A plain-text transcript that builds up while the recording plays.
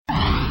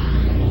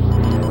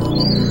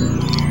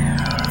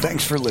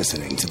Thanks for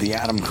listening to The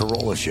Adam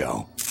Carolla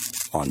Show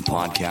on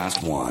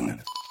Podcast One.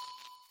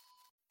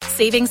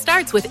 Saving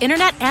starts with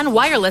internet and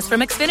wireless from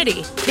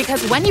Xfinity.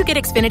 Because when you get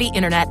Xfinity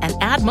internet and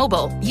add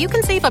mobile, you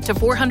can save up to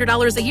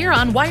 $400 a year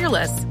on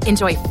wireless.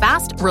 Enjoy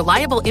fast,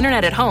 reliable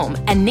internet at home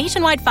and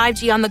nationwide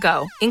 5G on the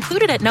go,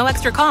 included at no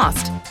extra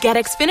cost. Get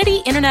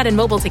Xfinity internet and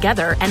mobile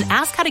together and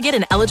ask how to get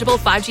an eligible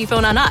 5G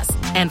phone on us.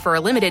 And for a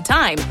limited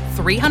time,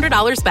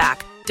 $300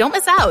 back. Don't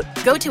miss out.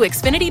 Go to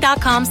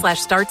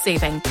Xfinity.com/start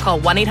saving. Call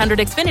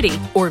 1-800-XFINITY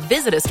or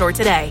visit a store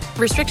today.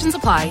 Restrictions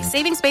apply.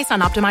 Savings based on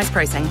optimized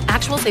pricing.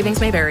 Actual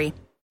savings may vary.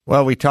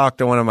 Well, we talked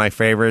to one of my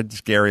favorites,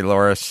 Gary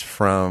Louris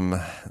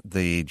from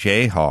the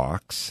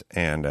Jayhawks,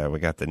 and we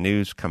got the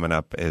news coming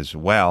up as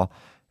well,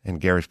 and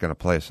Gary's going to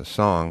play us a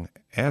song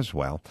as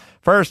well.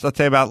 First, let's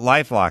say about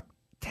LifeLock.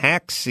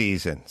 Tax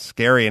season.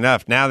 Scary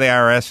enough. Now the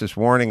IRS is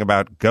warning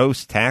about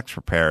ghost tax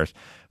preparers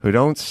who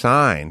don't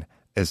sign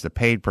as the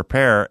paid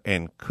preparer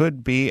and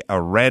could be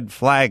a red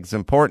flag. It's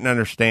important to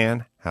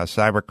understand how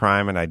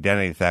cybercrime and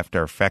identity theft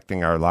are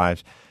affecting our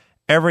lives.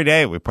 Every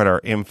day we put our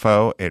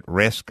info at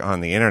risk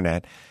on the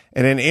internet.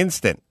 In an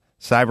instant,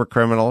 cyber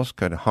criminals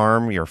could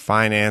harm your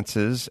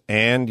finances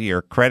and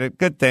your credit.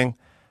 Good thing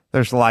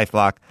there's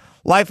LifeLock.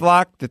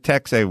 LifeLock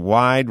detects a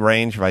wide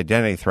range of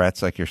identity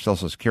threats like your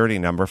Social Security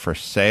number for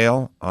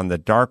sale on the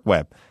dark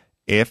web.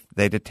 If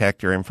they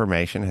detect your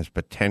information has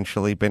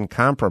potentially been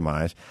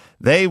compromised,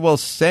 they will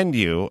send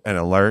you an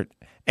alert,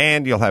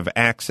 and you'll have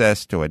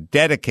access to a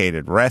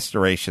dedicated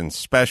restoration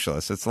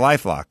specialist. It's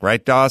LifeLock,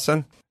 right,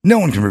 Dawson? No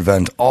one can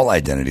prevent all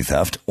identity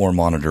theft or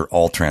monitor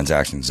all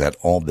transactions at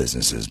all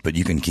businesses, but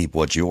you can keep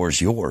what's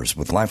yours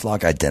with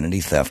LifeLock Identity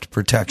Theft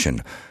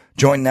Protection.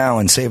 Join now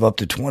and save up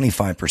to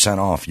 25%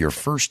 off your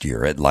first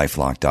year at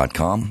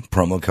LifeLock.com,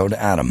 promo code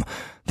Adam.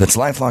 That's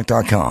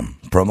LifeLock.com,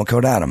 promo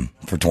code Adam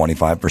for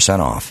 25%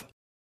 off.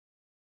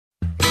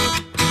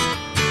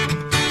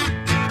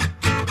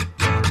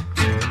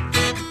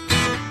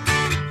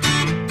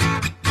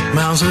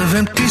 Miles of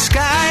empty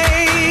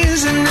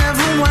skies and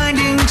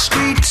ever-winding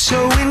streets,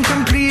 so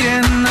incomplete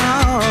and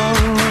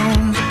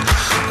alone.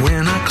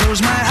 When I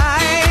close my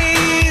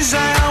eyes,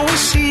 I always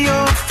see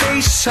your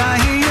face. I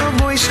hear your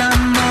voice,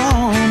 I'm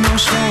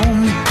almost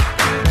home.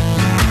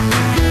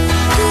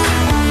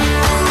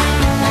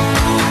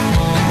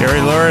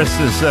 Gary Louris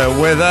is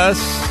with us.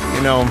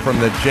 You know him from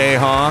the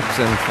Jayhawks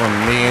and from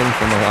me and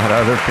from a lot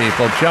of other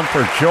people. Jump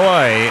for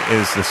Joy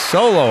is the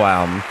solo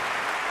album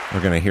we're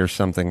going to hear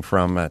something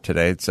from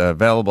today. It's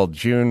available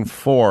June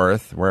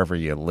 4th, wherever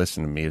you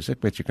listen to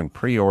music, but you can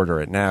pre-order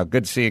it now.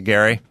 Good to see you,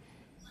 Gary.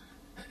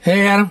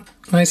 Hey, Adam.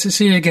 Nice to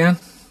see you again.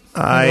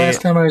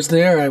 Last time I was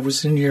there, I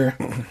was in the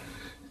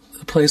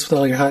place with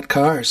all your hot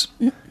cars.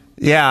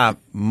 Yeah,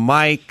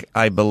 Mike,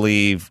 I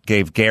believe,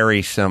 gave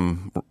Gary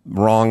some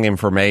wrong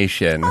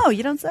information. Oh,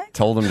 you don't say?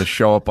 Told him to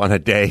show up on a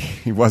day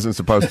he wasn't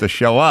supposed to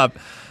show up.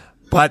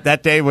 But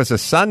that day was a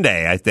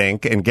Sunday, I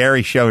think, and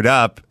Gary showed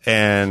up,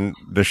 and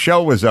the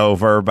show was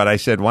over, but I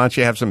said, why don't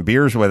you have some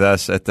beers with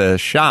us at the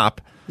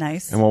shop?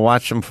 Nice. And we'll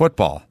watch some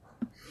football.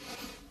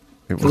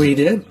 We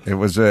did. It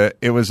was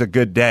a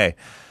good day.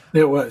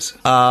 It was.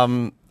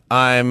 I'm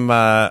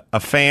a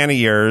fan of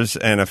yours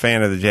and a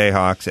fan of the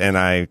Jayhawks, and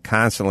I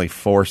constantly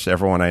force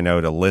everyone I know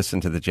to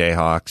listen to the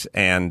Jayhawks,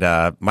 and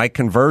my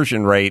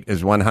conversion rate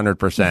is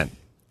 100%.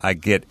 I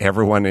get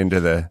everyone into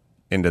the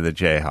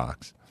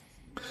Jayhawks.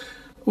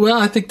 Well,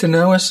 I think to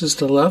know us is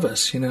to love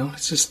us,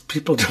 It's just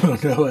people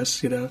don't know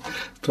us,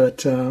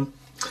 But,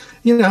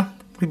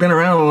 we've been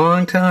around a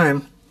long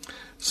time.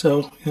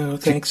 So,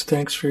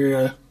 thanks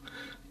for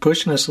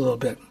pushing us a little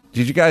bit.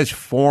 Did you guys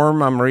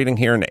form, I'm reading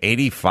here, in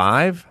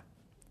 85?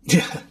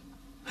 Yeah,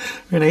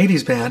 we're an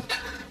 80s band.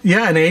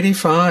 Yeah, in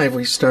 85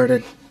 we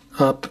started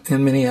up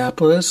in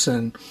Minneapolis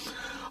and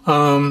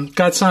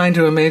got signed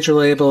to a major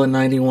label in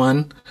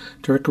 91,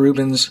 to Rick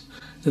Rubin's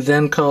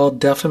then called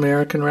Deaf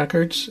American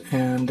Records,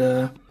 and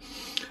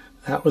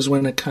that was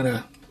when it kind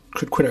of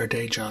could quit our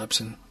day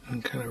jobs and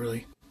kind of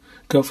really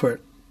go for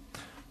it.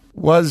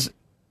 Was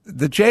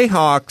the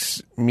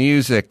Jayhawks'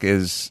 music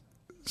is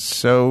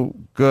so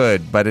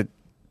good, but it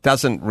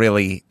doesn't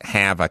really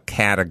have a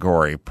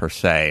category per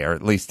se, or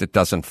at least it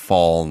doesn't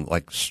fall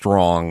like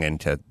strong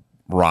into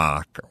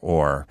rock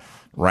or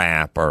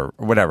rap or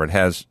whatever.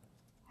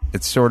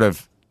 It's sort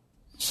of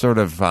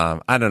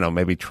I don't know,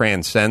 maybe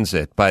transcends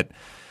it, but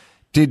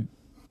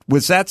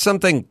was that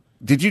something?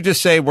 Did you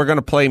just say we're going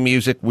to play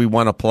music we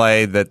want to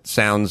play that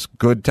sounds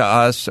good to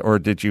us, or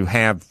did you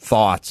have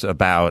thoughts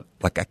about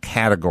like a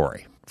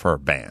category for a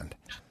band?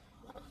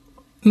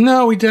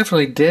 No, we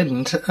definitely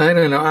didn't. I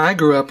don't know. I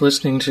grew up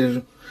listening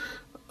to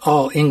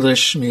all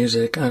English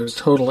music. I was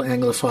total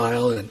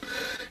Anglophile, and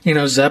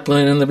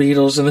Zeppelin and the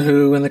Beatles and the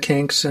Who and the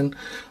Kinks and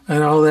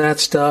all that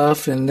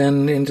stuff, and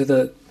then into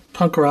the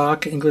punk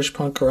rock, English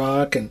punk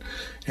rock, and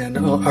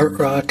art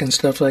rock and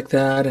stuff like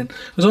that. And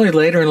it was only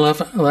later in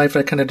life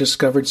I kind of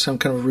discovered some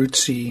kind of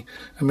rootsy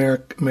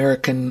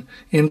American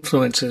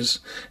influences.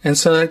 And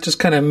so I just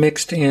kind of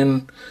mixed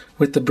in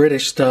with the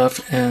British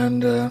stuff.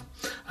 And I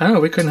don't know,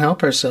 we couldn't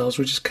help ourselves.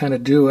 We just kind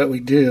of do what we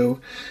do.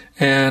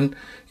 And,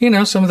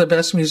 some of the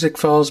best music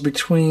falls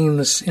in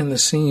the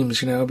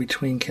seams,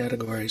 between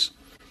categories.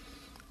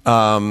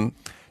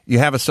 You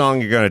have a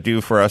song you're going to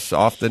do for us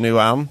off the new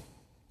album?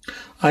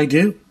 I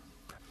do.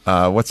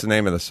 What's the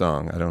name of the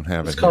song? I don't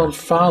have it. It's called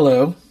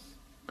Follow,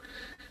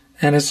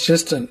 and it's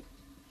just a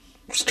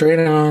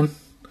straight-on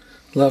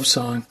love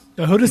song.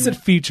 Now, who does it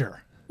feature?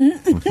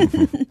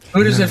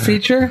 Who does it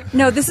feature?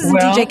 No, this isn't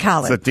DJ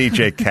Khaled. It's a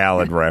DJ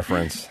Khaled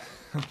reference.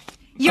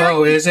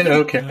 Is it?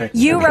 Okay.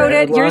 You wrote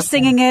it. You're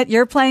singing it.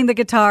 You're playing the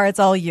guitar. It's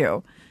all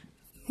you.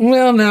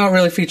 Well, now it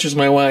really features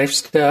my wife,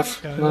 Steph.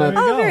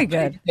 Very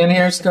good. In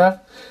here, Steph.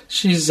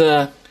 She's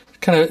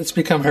it's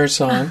become her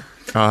song.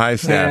 Oh, hi,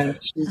 Steph.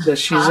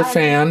 She's a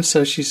fan,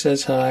 so she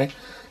says hi.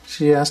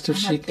 She asked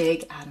if I'm a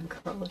big Adam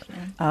Carolla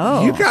fan.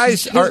 Oh. You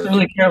guys doesn't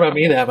really care about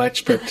me that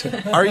much,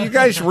 but... Are you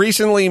guys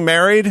recently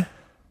married?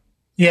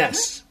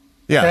 Yes.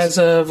 Yes. As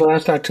of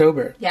last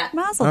October. Yeah.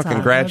 Mazel Oh, tov.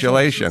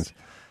 congratulations.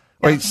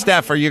 Wait,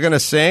 Steph, are you going to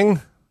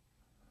sing?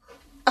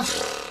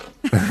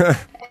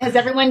 Has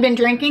everyone been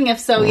drinking? If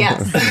so,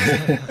 yes.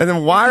 And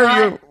then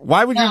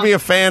why would you be a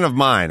fan of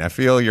mine? I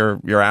feel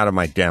you're out of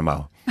my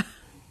demo.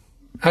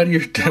 How do you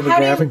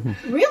demographic?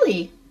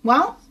 Really?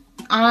 Well,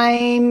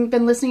 I've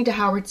been listening to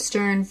Howard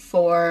Stern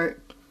for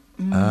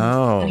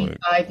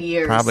 25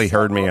 years. Probably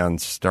heard me on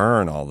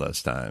Stern all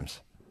those times.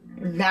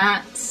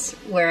 That's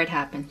where it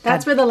happened.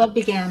 That's where the love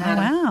began,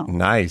 Adam. Wow.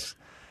 Nice.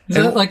 Is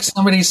that like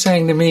somebody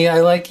saying to me,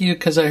 I like you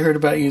because I heard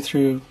about you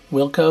through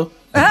Wilco?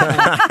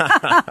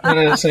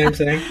 The same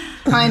thing?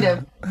 Kind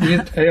of.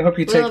 I hope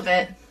you A little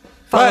bit.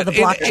 Follow the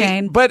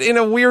blockchain. But in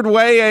a weird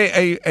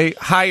way, a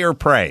higher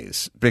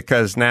praise,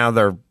 because now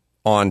they're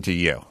on to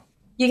you.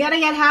 You got to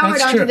get Howard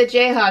That's onto true. the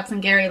Jayhawks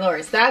and Gary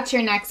Louris. That's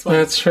your next one.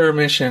 That's her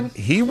mission.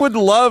 He would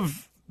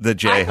love the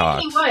Jayhawks. I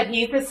think he would.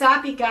 He's a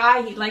sappy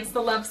guy. He likes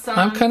the love song.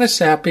 I'm kind of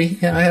sappy.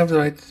 Yeah, I have the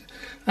right.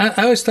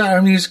 I always thought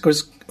our music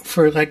was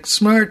for like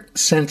smart,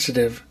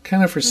 sensitive,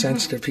 kind of for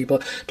sensitive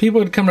people. People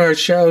would come to our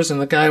shows,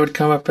 and the guy would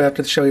come up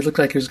after the show. He looked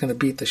like he was going to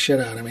beat the shit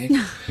out of me,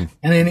 and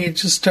then he'd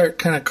just start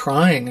kind of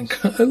crying and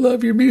I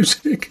love your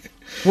music.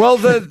 Well,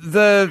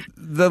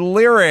 the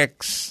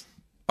lyrics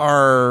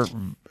are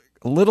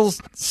a little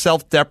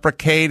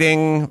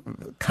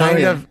self-deprecating,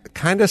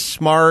 kind of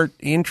smart,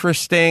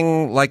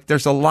 interesting. Like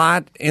there's a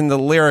lot in the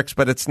lyrics,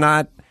 but it's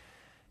not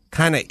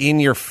kind of in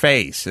your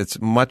face.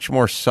 It's much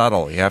more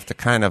subtle. You have to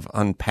kind of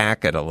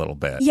unpack it a little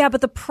bit. Yeah,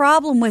 but the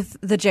problem with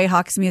the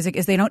Jayhawks music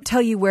is they don't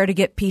tell you where to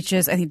get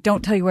peaches and they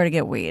don't tell you where to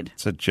get weed.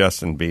 It's a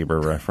Justin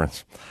Bieber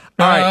reference.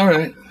 All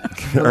right.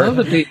 I love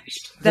the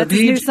Beebs. That's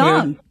his new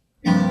song.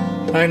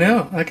 I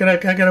know. I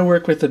gotta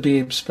work with the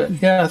Beebs, but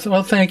yeah.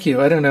 Well, thank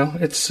you. I don't know.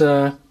 It's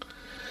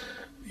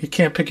you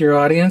can't pick your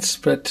audience,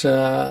 but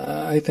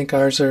I think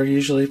ours are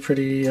usually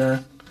pretty.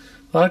 A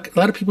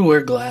lot of people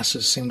wear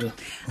glasses. Seem to.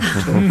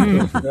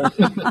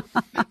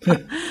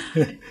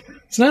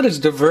 It's not as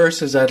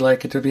diverse as I'd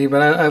like it to be,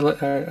 but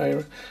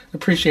I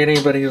appreciate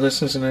anybody who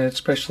listens, and I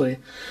especially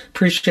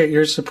appreciate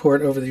your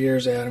support over the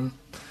years, Adam.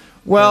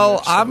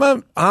 Well,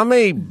 I'm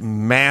a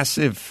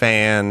massive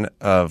fan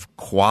of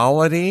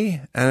quality,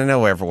 and I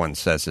know everyone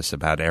says this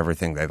about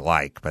everything they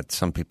like, but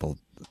some people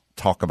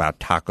talk about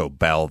Taco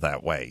Bell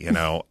that way. You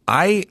know,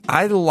 I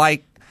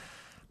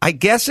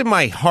guess in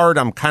my heart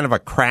I'm kind of a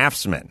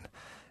craftsman,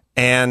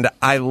 and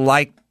I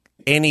like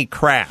any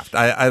craft.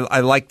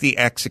 I like the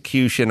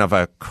execution of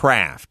a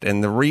craft,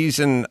 and the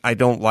reason I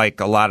don't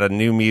like a lot of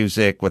new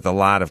music with a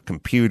lot of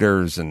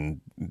computers and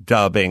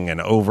dubbing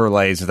and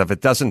overlays and stuff, it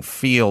doesn't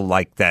feel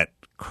like that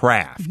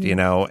craft, you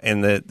know.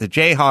 And the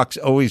Jayhawks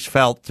always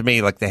felt to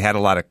me like they had a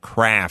lot of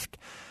craft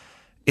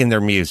in their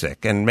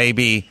music. And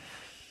maybe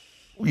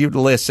you'd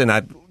listen,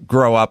 I'd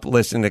grow up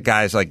listening to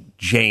guys like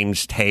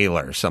James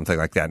Taylor or something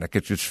like that, and I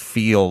could just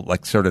feel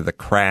like sort of the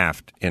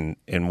craft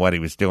in what he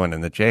was doing.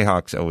 And the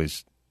Jayhawks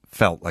always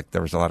felt like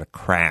there was a lot of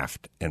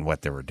craft in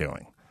what they were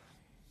doing.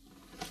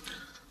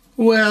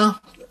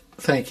 Well,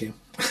 thank you.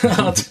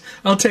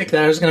 I'll take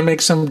that. I was going to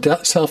make some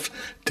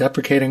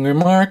self-deprecating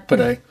remark,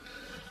 but I'm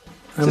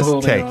just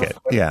holding take off. it.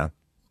 Yeah.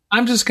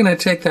 I'm just going to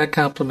take that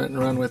compliment and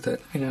run with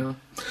it, you know.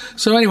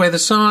 So anyway, the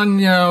song,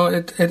 you know,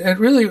 it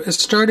really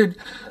started.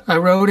 I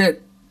wrote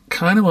it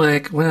kind of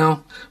like,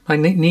 well, my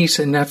niece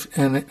and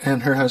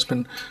her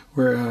husband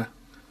were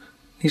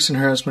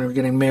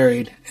getting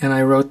married, and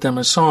I wrote them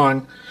a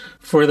song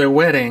for their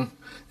wedding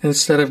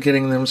instead of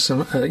getting them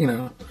some,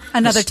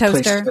 Another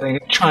toaster.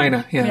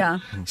 China, yeah.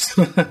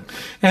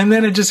 And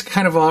then it just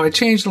kind of I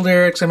changed the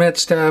lyrics. I met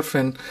Steph,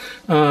 and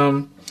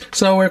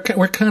so we're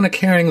kind of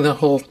carrying the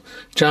whole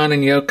John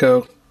and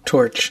Yoko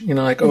torch, you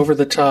know, like over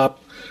the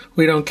top.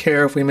 We don't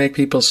care if we make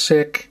people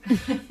sick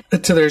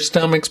to their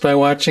stomachs by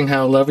watching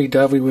how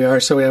lovey-dovey we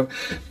are. So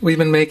we've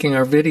been making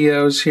our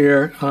videos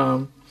here.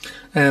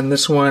 And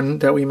this one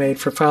that we made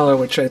for Follow,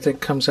 which I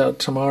think comes out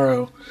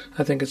tomorrow,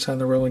 I think it's on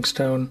the Rolling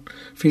Stone,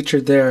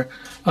 featured there,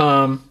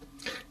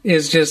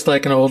 is just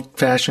like an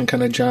old-fashioned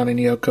kind of John and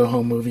Yoko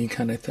home movie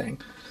kind of thing.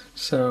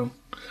 So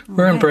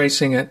we're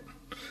embracing it.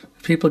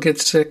 If people get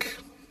sick,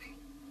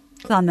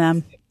 it's on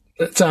them.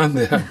 It's on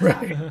them,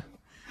 right?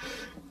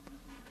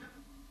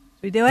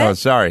 We do it? Oh,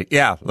 sorry.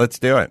 Yeah, let's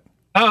do it.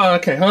 Oh,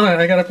 okay. Hold on.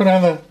 I got to put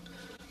on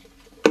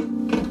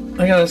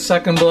I got a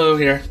second blow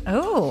here.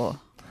 Oh.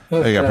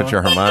 You got to put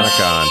your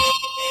harmonica on.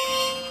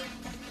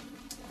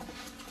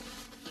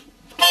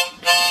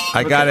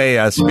 I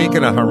got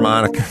speaking of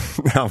harmonica,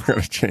 now I'm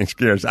going to change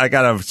gears. I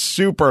got a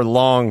super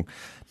long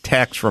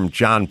text from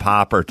John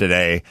Popper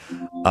today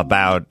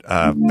about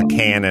a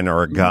cannon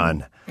or a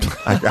gun.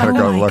 I got to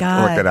go look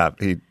it up.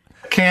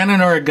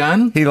 Cannon or a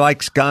gun? He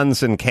likes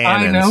guns and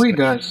cannons. I know he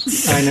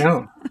does. I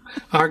know.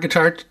 Our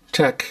guitar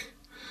tech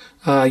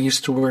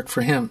used to work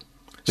for him.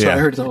 So I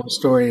heard the whole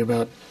story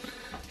about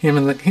him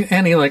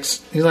and he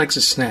likes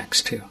his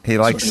snacks too. He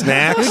likes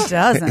snacks. Who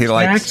doesn't? He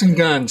likes snacks and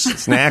guns.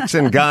 Snacks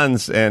and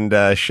guns,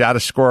 and shot a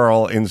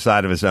squirrel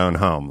inside of his own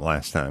home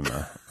last time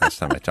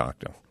I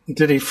talked to him.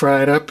 Did he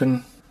fry it up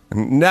and?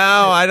 No,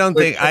 I don't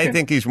think. I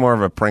think he's more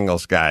of a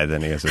Pringles guy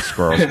than he is a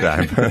squirrels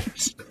guy.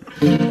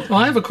 Well,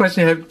 I have a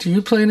question. Do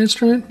you play an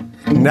instrument?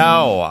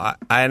 No,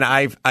 and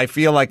I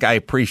feel like I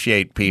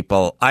appreciate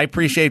people. I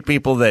appreciate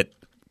people that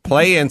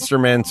play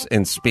instruments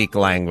and speak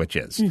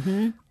languages.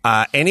 Mm-hmm.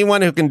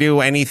 Anyone who can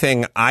do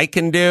anything I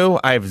can do,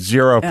 I have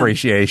zero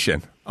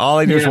appreciation. All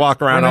I do is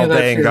walk around all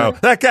day and go,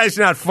 that guy's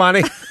not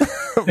funny.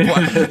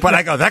 but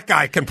I go, that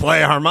guy can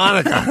play a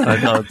harmonica. I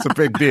go, it's a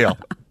big deal.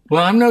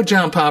 Well, I'm no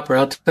John Popper,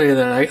 I'll tell you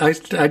that.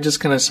 I just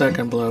kind of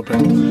second blow.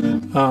 But,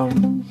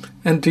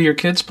 and do your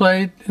kids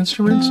play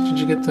instruments? Did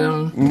you get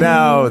them?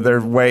 No,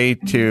 they're way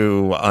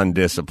too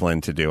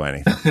undisciplined to do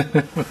anything.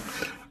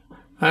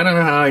 I don't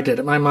know how I did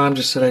it. My mom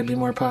just said I'd be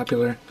more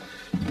popular.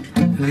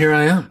 And here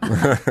I am.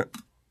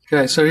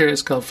 Okay, so here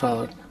it's called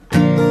Follow.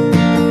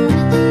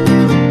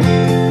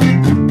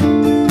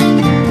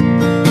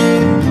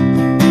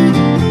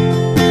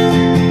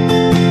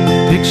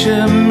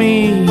 Picture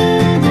me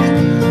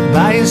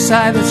by your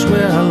side, that's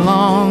where I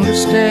long to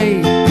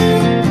stay,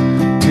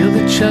 till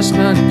the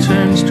chestnut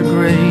turns to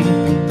gray.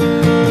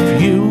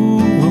 If you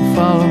will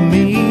follow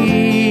me,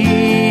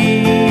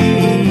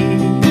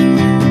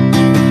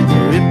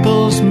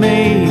 ripples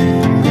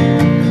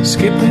made,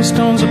 skipping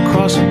stones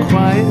across a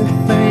quiet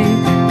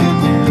lake,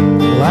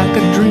 like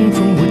a dream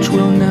from which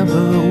we'll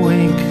never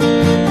wake.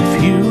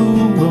 If you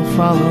will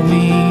follow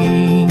me.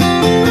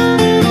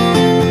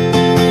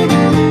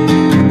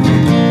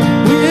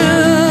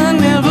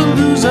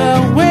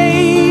 Our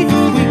way,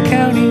 we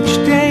count each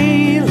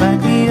day like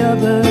the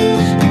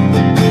others.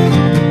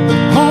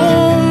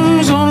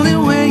 Home's only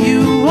where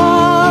you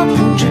are.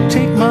 Won't you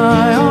take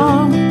my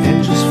arm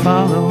and just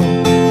follow?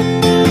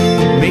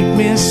 Make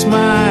me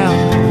smile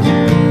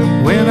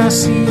when I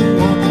see you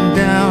walking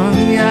down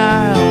the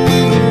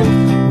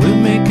aisle. We'll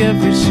make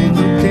every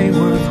single day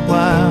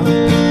worthwhile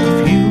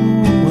if you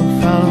will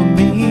follow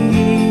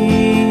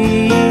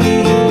me.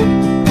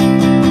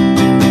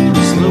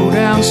 Slow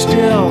down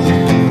still.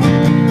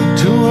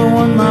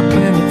 My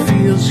planet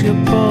feels your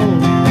pull,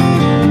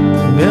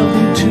 melt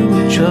into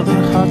each other,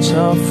 hearts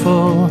are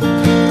full.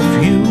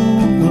 If you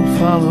will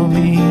follow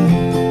me,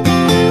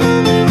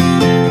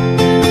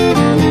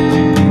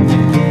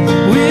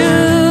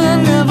 we'll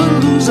never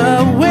lose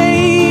our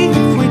way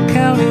if we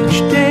count each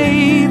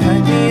day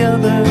like the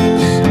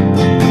others.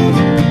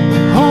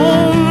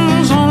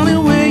 Home's only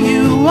where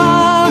you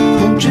are.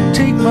 Won't you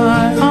take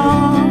my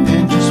arm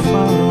and just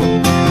follow?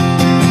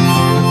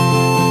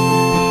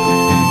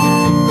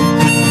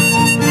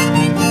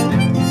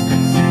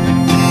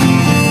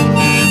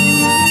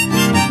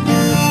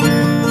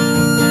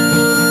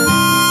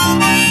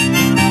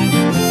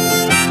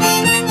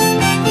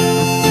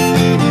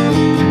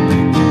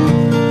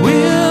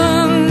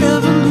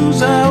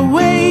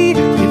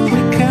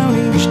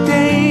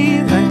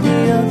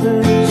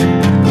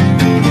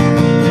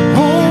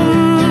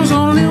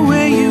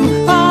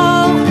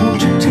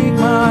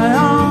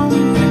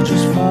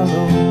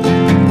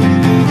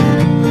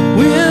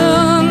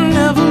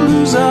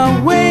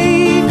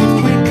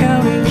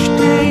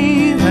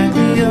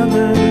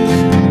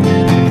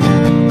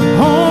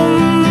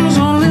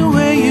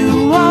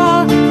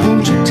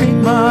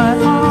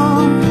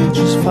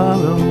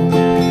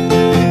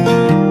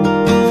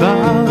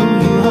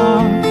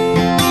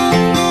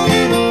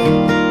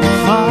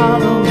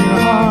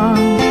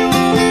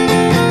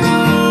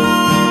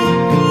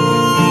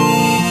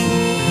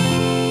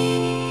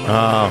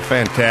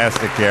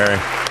 Fantastic, Gary.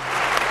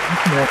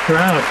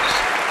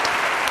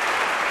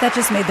 That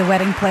just made the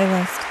wedding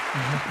playlist.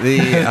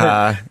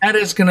 That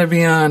is going to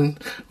be on.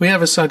 We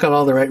have a song called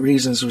All the Right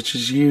Reasons, which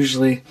is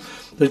usually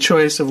the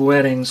choice of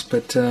weddings,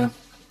 but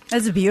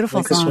that's a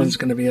beautiful song. This one's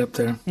going to be up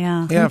there.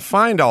 Yeah,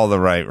 find All the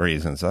Right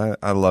Reasons.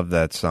 I love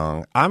that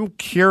song. I'm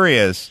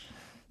curious.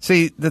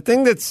 See, the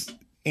thing that's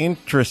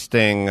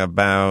interesting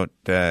about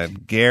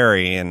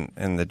Gary and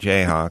the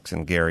Jayhawks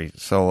and Gary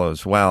solo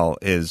as well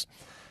is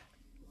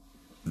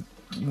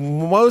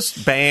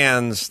most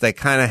bands, they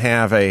kind of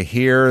have a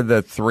here are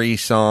the 3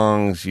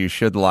 songs you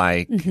should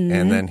like,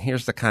 and then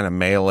here's the kind of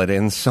mail it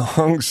in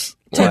songs.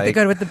 They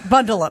go with the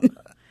bundle them.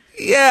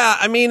 Yeah,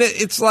 I mean,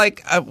 it's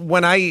like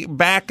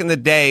back in the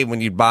day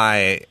when you'd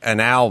buy an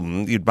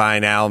album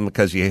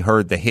because you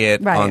heard the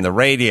hit on the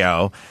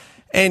radio,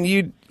 and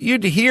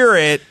you'd hear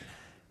it.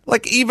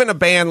 Like even a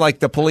band like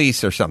The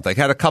Police or something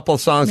had a couple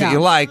of songs that you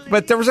liked,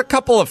 but there was a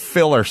couple of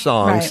filler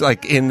songs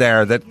like in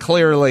there that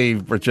clearly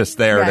were just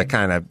there to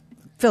kind of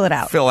fill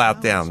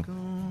out them.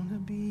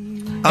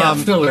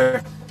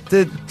 Filler.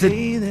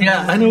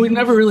 Yeah, I know we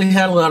never really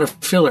had a lot of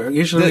filler.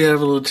 Usually we have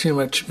a little too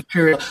much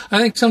material. I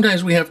think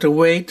sometimes we have to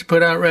wait to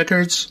put out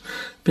records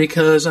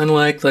because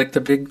unlike like the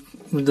big,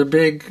 I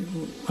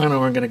don't know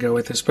where I'm going to go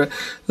with this, but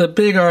the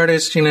big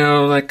artists,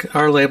 like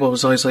our label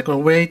was always like,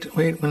 well, wait,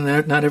 when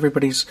not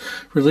everybody's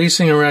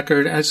releasing a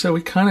record. And so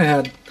we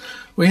had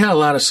a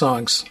lot of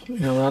songs.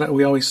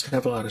 We always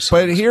have a lot of songs.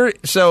 But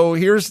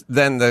here's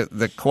then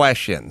the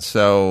question.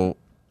 So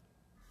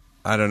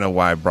I don't know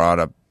why I brought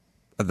up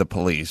The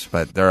Police,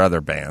 but there are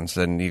other bands,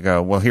 and you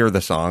go, well, here are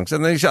the songs,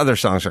 and these other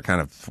songs are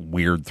kind of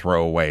weird,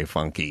 throwaway,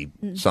 funky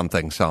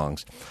something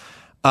songs.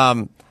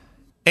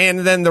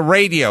 And then the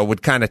radio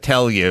would kind of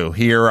tell you,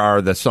 here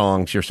are the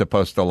songs you're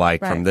supposed to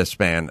like from this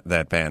band,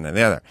 that band, and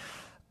the other.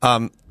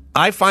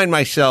 I find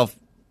myself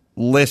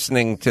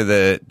listening to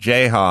the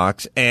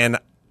Jayhawks, and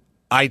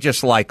I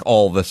just like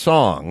all the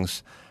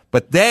songs.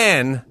 But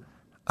then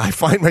I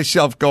find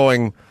myself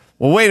going,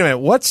 well, wait a minute,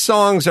 what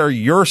songs are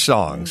your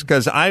songs?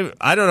 Because I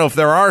don't know if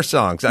there are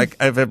songs.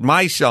 I've had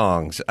my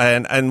songs,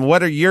 and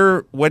what are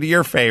your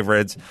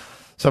favorites?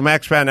 So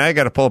Max Patton, I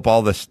got to pull up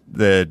all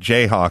the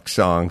Jayhawks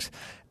songs.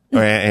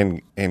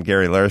 And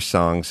Gary Louris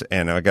songs,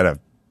 and I gotta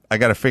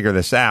figure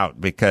this out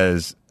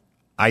because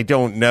I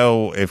don't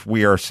know if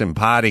we are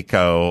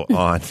simpatico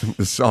on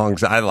the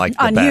songs I like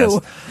the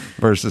best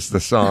versus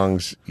the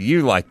songs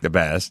you like the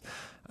best.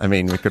 I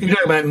mean, we could. You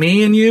talking about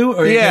me and you,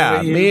 or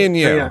me and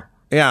you? Oh,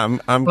 yeah.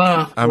 I'm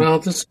well,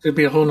 this could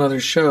be a whole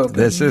nother show. But,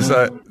 this is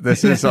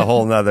a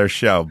whole nother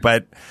show.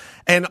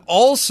 And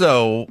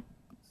also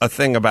a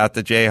thing about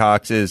the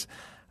Jayhawks is,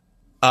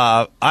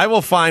 I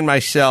will find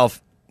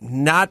myself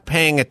not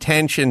paying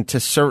attention to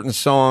certain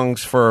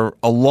songs for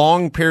a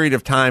long period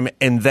of time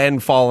and then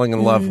falling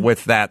in love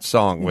with that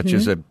song, which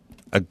is a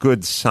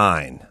good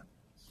sign,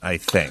 I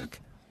think.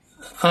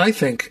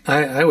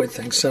 I would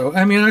think so.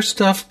 I mean, our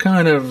stuff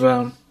kind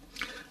of,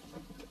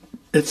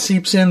 it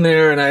seeps in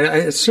there, and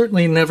it's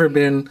certainly never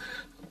been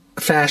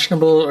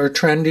fashionable or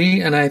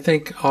trendy, and I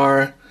think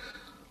our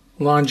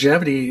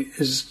longevity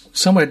is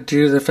somewhat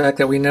due to the fact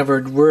that we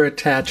never were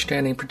attached to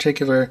any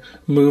particular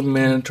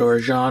movement or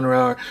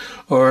genre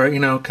or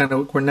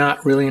we're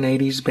not really an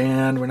 80s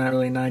band, we're not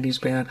really a 90s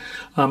band.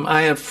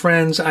 I have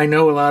friends, I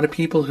know a lot of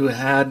people who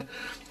had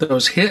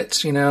those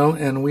hits,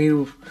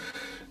 and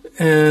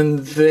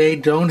they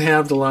don't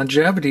have the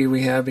longevity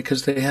we have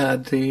because they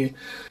had the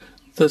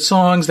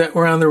songs that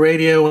were on the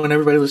radio when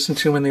everybody listened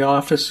to them in the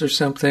office or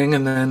something,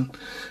 and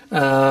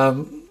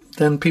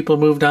then people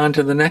moved on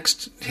to the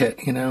next hit,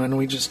 and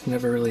we just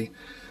never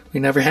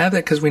had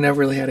that because we never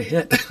really had a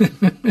hit.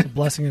 A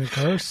blessing and a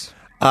curse.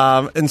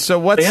 And so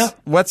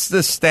what's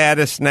the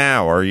status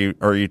now? Are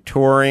you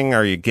touring?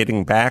 Are you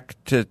getting back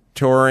to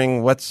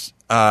touring?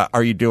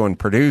 Are you doing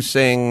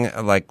producing?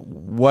 Like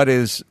what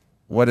is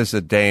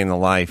a day in the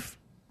life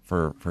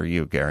for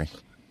you, Gary?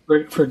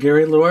 For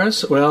Gary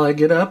Louris, well, I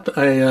get up,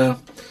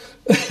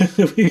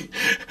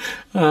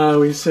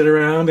 we sit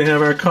around and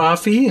have our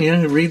coffee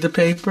and read the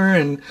paper,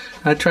 and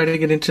I try to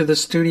get into the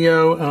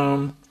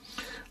studio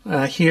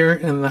here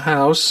in the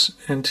house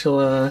until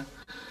I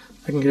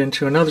can get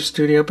into another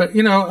studio. But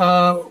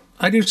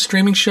I do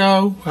streaming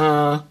show,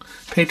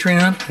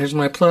 Patreon. Here's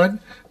my plug: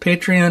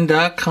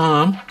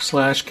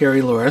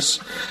 patreon.com/Gary Louris.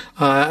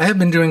 I have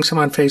been doing some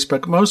on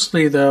Facebook,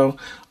 mostly though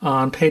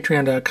on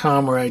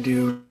patreon.com, where I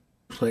do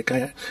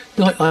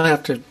I'll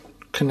have to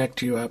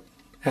connect you up,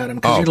 Adam,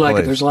 because you'd like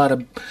it. There's a lot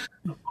of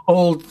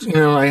old,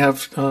 I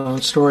have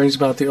stories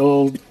about the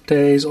old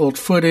days, old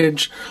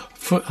footage,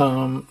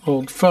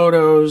 old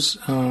photos,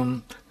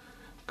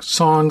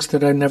 songs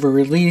that I never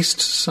released,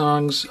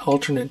 songs,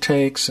 alternate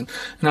takes, and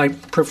I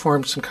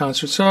performed some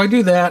concerts. So I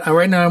do that.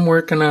 Right now I'm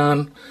working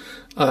on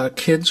a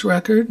kids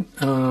record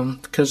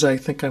because I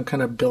think I'm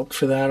kind of built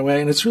for that way.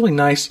 And it's really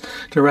nice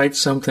to write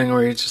something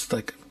where you're just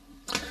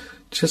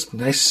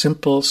nice,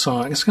 simple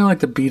song. It's kind of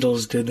like the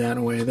Beatles did that in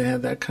a way. They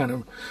had that kind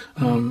of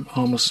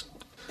almost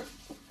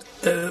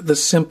that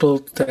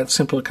simple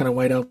kind of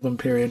White Album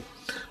period.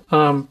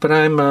 But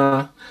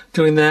I'm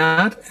doing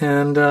that,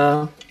 and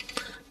the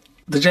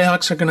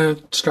Jayhawks are going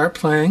to start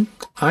playing.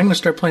 I'm going to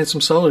start playing some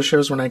solo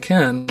shows when I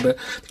can, but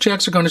the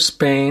Jayhawks are going to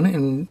Spain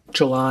in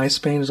July.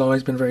 Spain has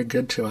always been very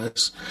good to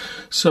us.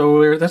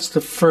 So that's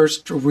the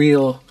first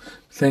real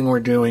thing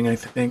we're doing, I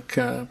think.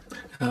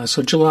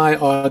 So July,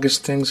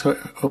 August, things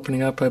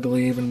opening up, I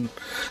believe. And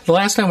the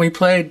last time we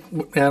played,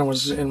 Adam,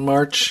 was in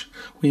March.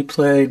 We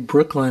played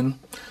Brooklyn,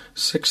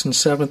 6th and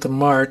 7th of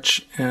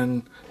March,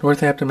 and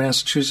Northampton,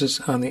 Massachusetts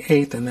on the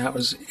 8th, and that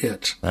was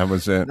it. That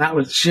was it. That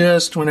was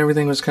just when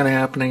everything was kind of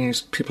happening,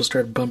 and people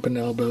started bumping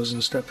elbows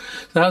and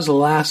stuff. That was the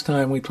last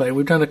time we played.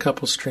 We've done a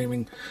couple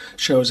streaming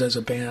shows as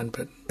a band,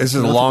 but this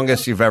is the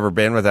longest you've ever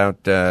been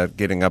without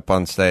getting up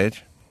on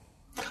stage?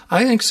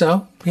 I think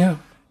so, yeah.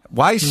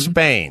 Why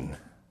Spain?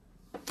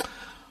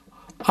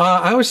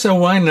 I always say,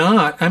 why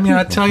not? I mean,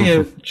 I tell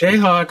you,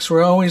 Jayhawks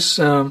were always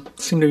seem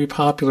to be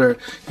popular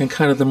in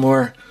kind of the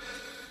more,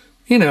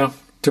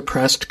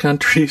 depressed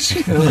countries.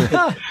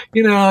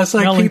 It's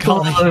like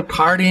people are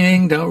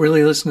partying, don't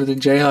really listen to the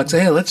Jayhawks.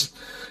 Hey, let's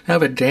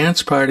have a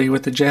dance party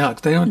with the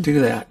Jayhawks. They don't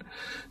do that.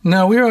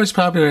 No, we were always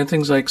popular in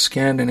things like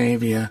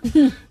Scandinavia,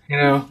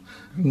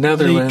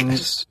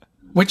 Netherlands,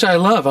 which I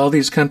love, all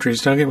these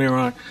countries, don't get me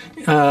wrong.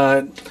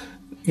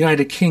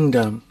 United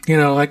Kingdom,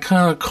 like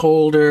kind of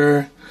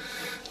colder,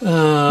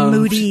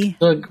 moody.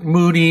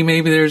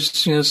 Maybe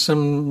there's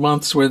some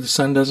months where the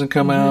sun doesn't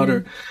come out,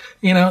 or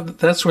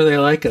that's where they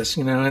like us.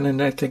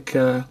 And I think,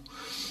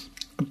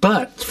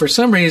 but for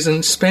some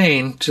reason,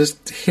 Spain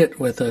just hit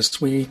with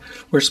us. We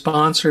were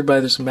sponsored by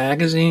this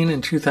magazine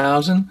in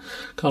 2000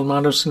 called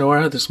Mondo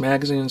Sonora, this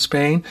magazine in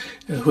Spain.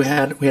 We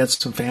had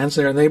some fans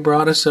there, and they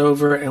brought us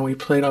over, and we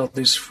played all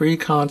these free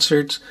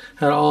concerts,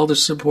 had all the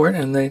support,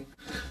 and they're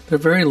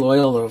very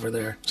loyal over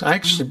there. So I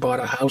actually bought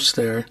a house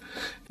there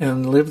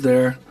and lived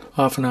there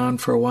off and on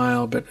for a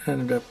while, but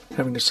ended up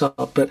having to sell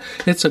it. But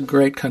it's a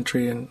great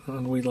country,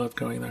 and we love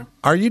going there.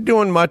 Are you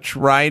doing much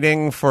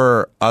writing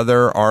for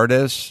other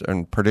artists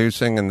and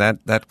producing and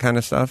that kind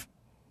of stuff?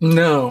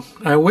 No,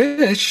 I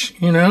wish,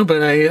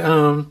 but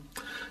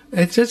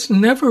it's just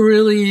never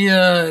really,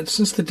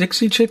 since the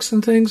Dixie Chicks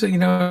and things,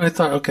 I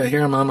thought, okay,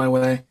 here I'm on my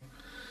way.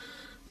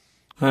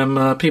 People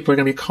are going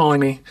to be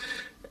calling me.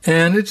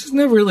 And it just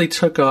never really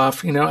took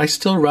off. I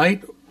still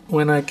write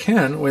when I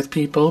can with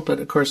people, but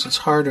of course it's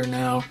harder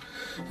now.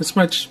 It's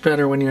much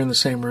better when you're in the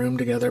same room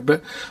together.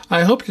 But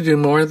I hope to do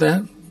more of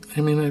that.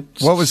 I mean,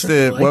 what was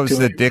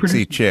the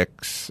Dixie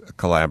Chicks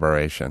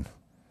collaboration?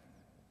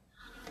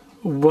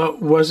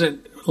 What was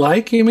it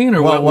like? You mean,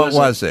 or what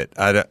was it?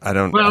 I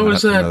don't. Well,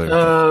 it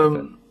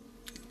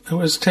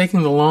was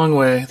Taking the Long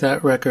Way.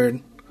 That record,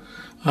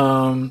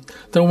 the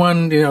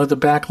one the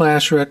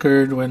Backlash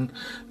record when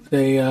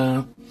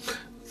I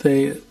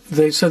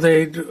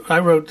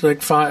wrote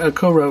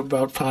co-wrote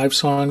about 5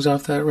 songs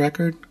off that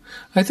record.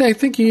 I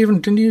think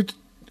didn't you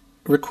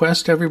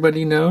request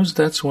Everybody Knows?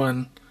 That's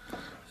one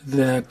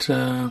that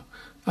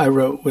I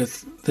wrote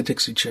with the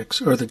Dixie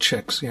Chicks, or the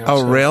Chicks.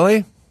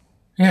 Really?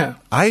 Yeah.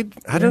 I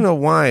don't know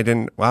why I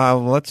didn't.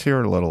 Well, let's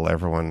hear a little.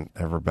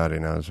 Everybody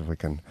Knows, if we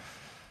can.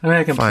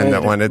 I can find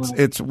that one.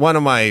 It's one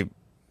of my.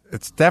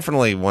 It's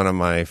definitely one of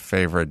my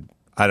favorite.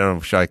 I don't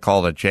know, should I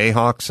call it a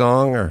Jayhawk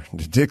song or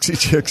the Dixie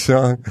Chick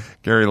song?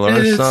 Gary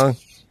Louris song?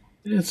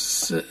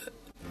 It's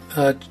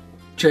a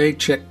Jay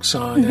Chick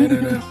song. I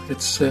don't know.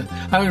 It's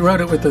I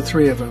wrote it with the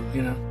 3 of them,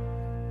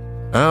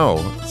 Oh,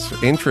 it's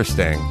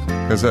interesting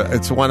because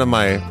it's one of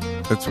my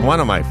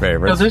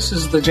favorites. No, this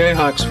is the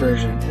Jayhawks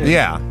version.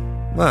 Yeah.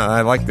 Well,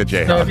 I like the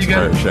Jayhawks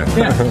version.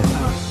 Yeah.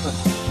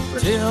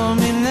 Tell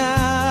me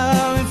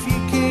now if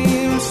you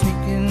came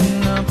sneaking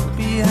up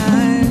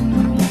behind.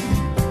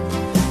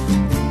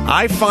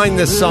 I find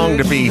this song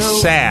to be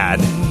sad.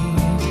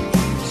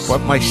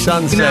 What my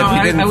son said,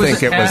 he didn't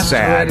think it was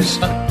sad.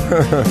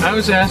 I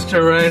was asked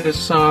to write a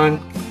song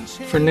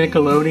for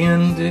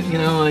Nickelodeon,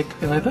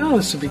 and I thought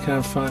this would be kind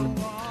of fun.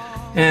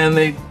 And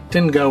they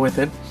didn't go with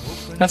it.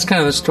 That's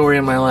kind of the story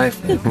of my life.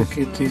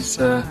 Get these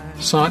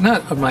songs,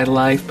 not of my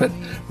life, but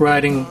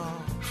writing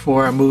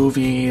for a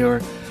movie or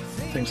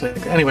things like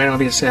that. Anyway, I don't want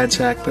to be a sad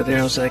sack, but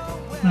I was like,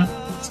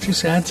 it's too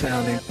sad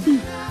sounding.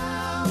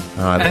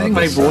 I think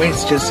my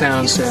voice just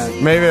sounds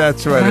sad. Maybe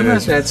that's what it is. I'm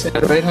not that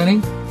sad, right,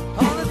 honey?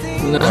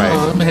 No,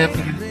 I'm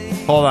happy.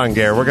 Hold on,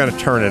 Gary. We're going to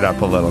turn it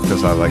up a little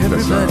because I like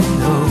this song.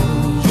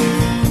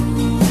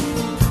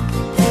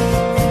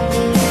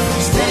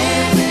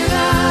 Standing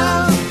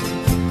out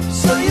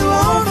so you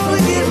won't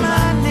forget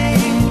my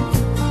name.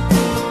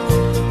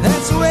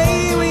 That's the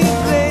way we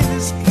play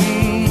this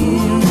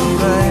game.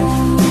 Right?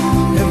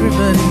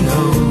 Everybody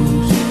knows.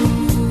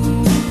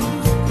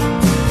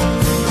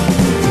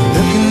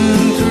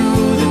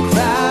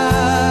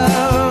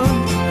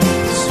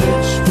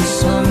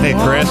 Hey,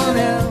 Chris,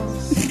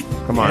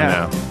 come on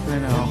now. I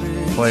know.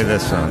 Play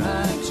this song.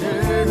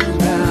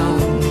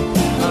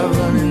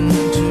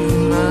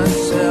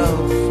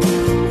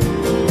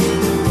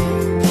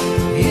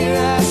 Here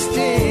I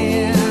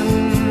stand,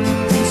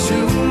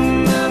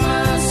 consumed by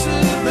my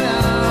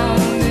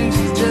surroundings.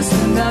 It's just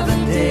another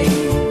day.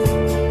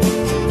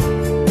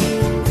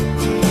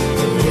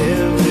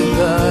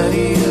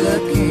 Everybody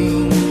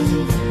looking.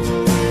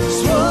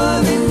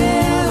 Swore they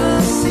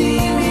never see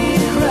me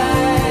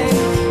cry.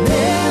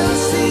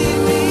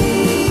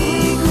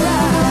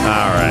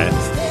 All right.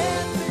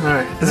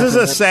 Is this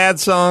a sad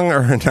song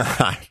or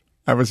not?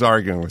 I was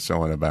arguing with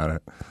someone about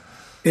it.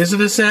 Is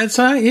it a sad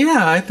song?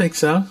 Yeah, I think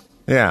so.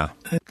 Yeah,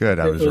 good.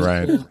 I was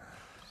right.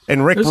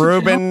 And Rick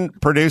Rubin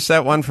produced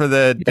that one for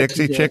the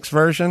Dixie Chicks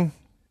version?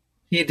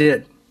 He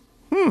did.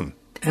 And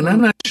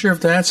I'm not sure if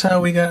that's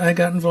how I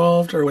got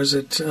involved, or was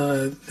it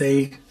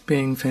they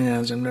being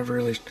fans? I never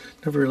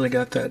really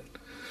got that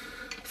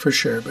for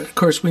sure. But of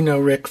course, we know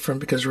Rick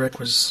because we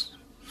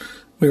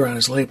were on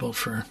his label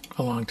for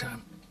a long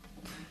time.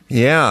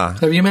 Yeah.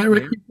 Have you met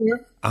Rick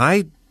before?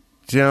 I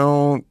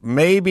don't.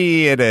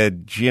 Maybe at a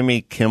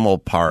Jimmy Kimmel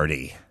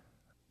party,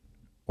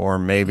 or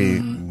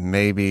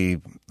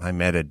maybe I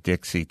met a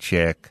Dixie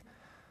chick.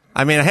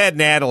 I mean, I had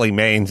Natalie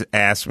Maines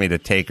ask me to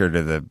take her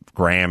to the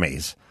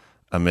Grammys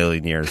a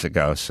million years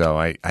ago, so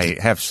I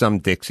have some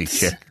Dixie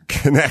chick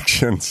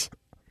connections.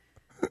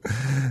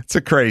 It's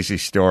a crazy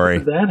story.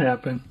 How did that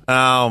happen?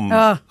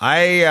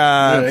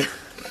 Really?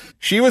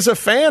 She was a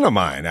fan of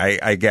mine,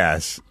 I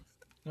guess.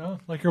 Oh,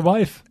 like your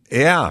wife.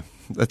 Yeah,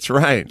 that's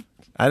right.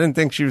 I didn't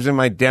think she was in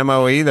my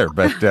demo either,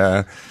 but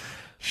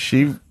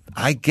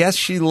I guess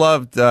she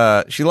loved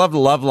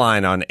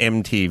Loveline on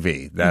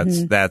MTV.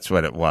 That's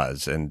what it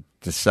was, and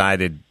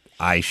decided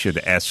I should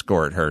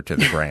escort her to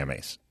the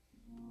Grammys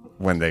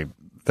when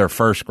their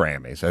first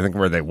Grammys. I think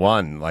where they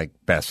won like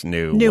best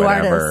new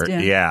whatever.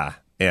 Artist, Yeah.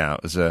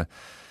 It was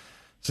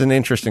an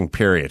interesting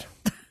period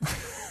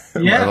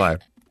in my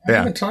life. I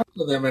haven't talked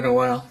to them in a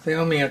while. They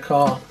owe me a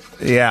call.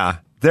 Yeah,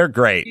 they're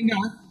great.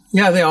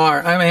 Yeah, they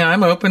are. I mean,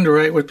 I'm open to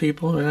write with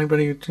people,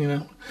 anybody,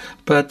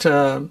 but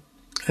I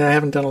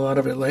haven't done a lot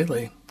of it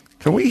lately.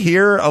 Can we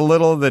hear a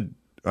little of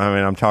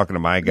I'm talking to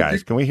my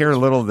guys. Can we hear a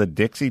little of the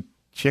Dixie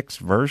Chicks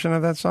version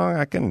of that song?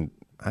 I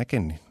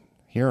can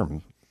hear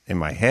them in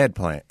my head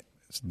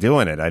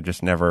doing it.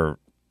 I've never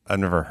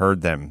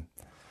heard them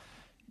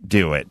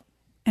do it.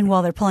 And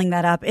while they're pulling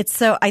that up,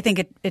 I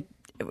think it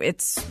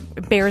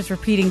bears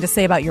repeating to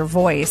say about your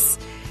voice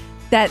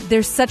that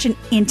there's such an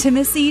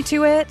intimacy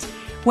to it.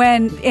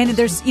 And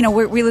there's,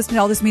 we listen to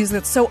all this music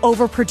that's so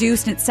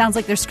overproduced and it sounds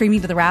like they're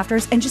screaming to the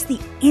rafters, and just the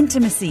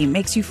intimacy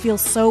makes you feel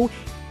so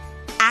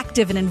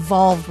active and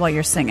involved while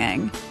you're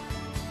singing.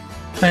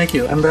 Thank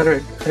you. I'm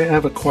better. I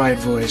have a quiet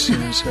voice, so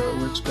it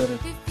works better.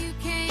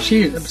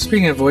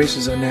 Speaking of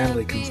voices,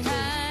 Natalie comes through.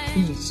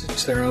 She just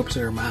sits there, opens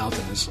her mouth,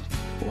 and is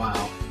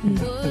wow.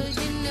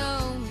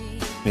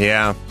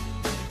 Yeah.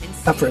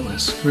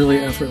 Effortless. Really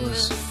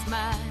effortless.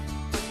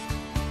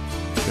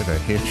 Should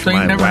have hitched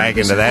my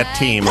wagon to that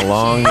team a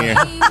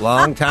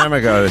long time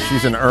ago.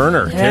 She's an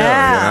earner, too,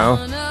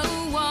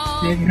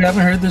 You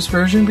haven't heard this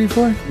version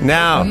before?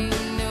 No.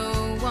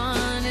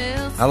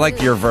 I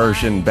like your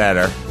version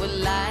better,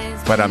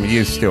 but I'm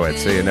used to it,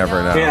 so you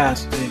never know. Yeah. I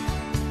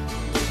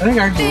think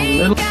ours is a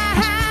little...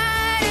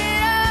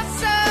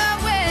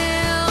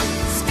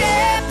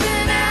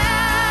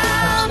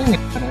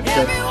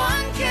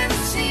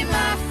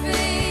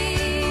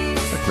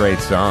 It's a great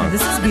song.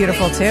 This is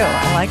beautiful, too.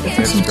 I like this.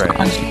 It's great.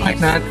 You might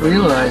not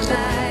realize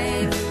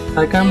it.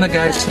 Like, I'm the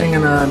guy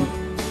singing on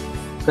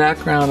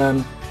background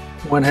on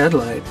One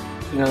Headlight.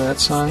 You know that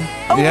song?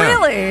 Oh, yeah.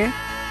 Really?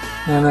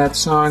 And that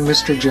song,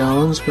 Mr.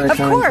 Jones, by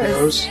Counting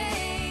Crows.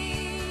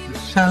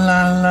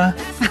 Sha-la-la.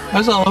 I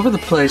was all over the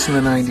place in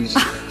the 90s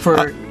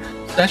for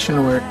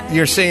session work.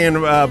 You're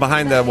singing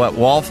behind the,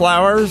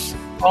 Wallflowers?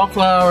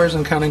 Wallflowers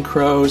and Counting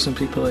Crows and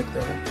people like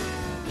that.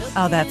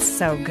 Oh, that's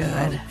so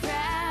good.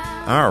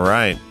 All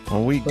right.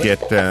 Well, we get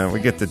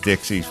the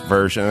Dixie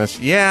version of this.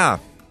 Yeah.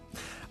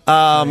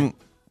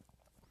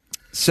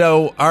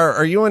 So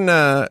are you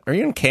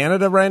in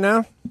Canada right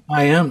now?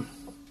 I am.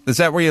 Is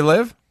that where you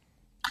live?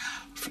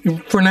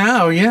 For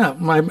now, yeah.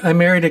 I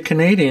married a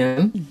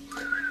Canadian,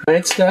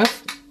 right,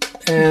 Steph?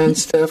 And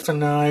Steph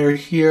and I are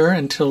here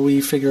until we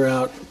figure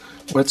out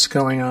what's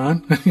going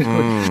on.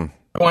 I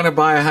want to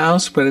buy a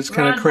house, but it's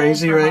kind of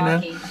crazy right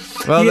now.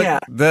 Well, yeah.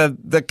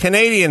 The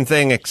Canadian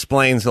thing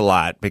explains a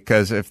lot,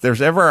 because if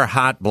there's ever a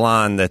hot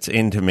blonde that's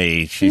into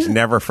me, she's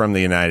never from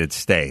the United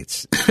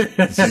States.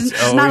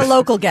 She's not a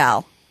local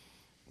gal.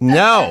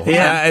 No.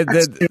 Yeah,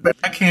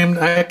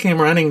 I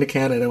came running to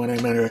Canada when I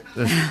met her.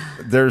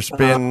 There's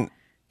been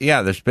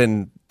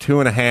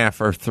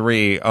 2.5 or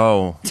 3.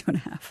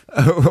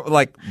 2.5.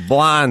 Like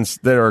blondes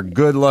that are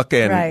good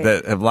looking, right,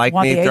 that have liked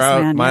me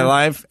throughout my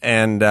life.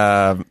 And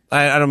I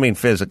don't mean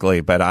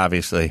physically, but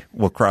obviously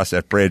we'll cross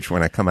that bridge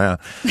when I come out.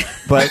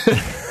 But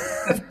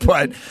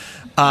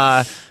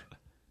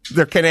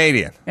they're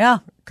Canadian. Yeah.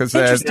 Because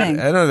I don't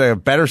know, they have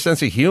a better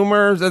sense of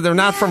humor. They're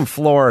not from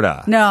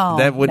Florida. No,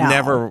 that would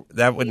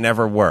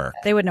never work.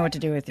 They wouldn't know what to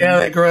do with you. Yeah,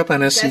 they grew up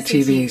on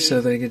SCTV,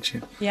 so they get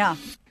you. Yeah.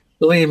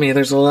 Believe me,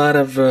 there's a lot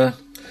of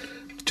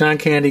John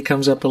Candy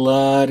comes up a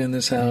lot in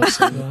this house.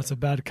 That's a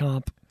bad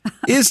comp.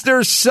 Is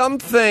there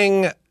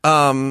something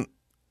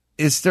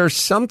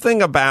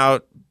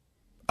about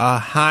a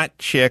hot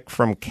chick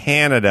from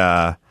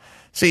Canada?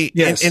 See,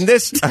 yes. in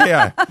this,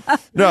 yeah.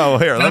 No,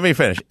 here, let me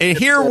finish. And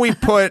here we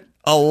put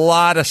a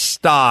lot of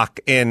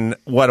stock in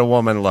what a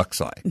woman looks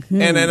like.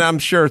 Mm-hmm. And I'm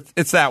sure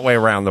it's that way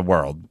around the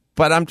world.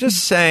 But I'm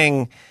just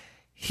saying,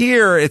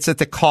 here it's at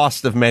the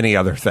cost of many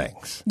other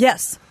things.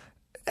 Yes.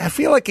 I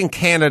feel like in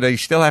Canada, you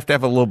still have to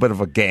have a little bit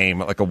of a game,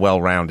 like a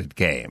well-rounded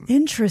game.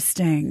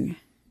 Interesting.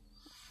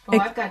 Oh,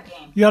 I've got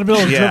game. You got to be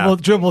able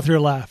to dribble through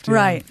left.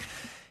 Right.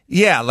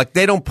 Yeah, like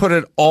they don't put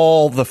it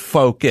all the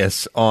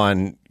focus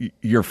on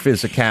your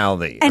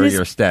physicality And or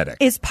your aesthetic.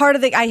 It's part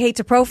of the, I hate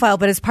to profile,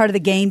 but it's part of the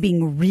game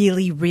being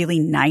really, really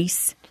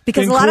nice.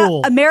 Because Being a lot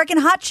cool. of American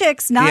hot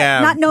chicks,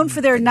 not known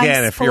for their nice,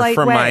 Again, if you're polite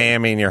from way.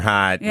 Miami and you're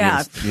hot,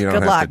 Yeah, you don't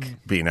good have luck.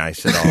 to be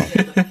nice at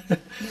all.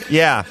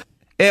 Yeah.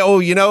 Oh,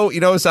 you know,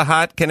 it's a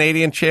hot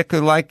Canadian chick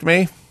who liked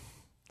me?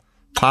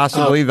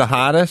 Possibly the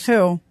hottest?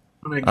 Who?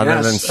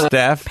 Other than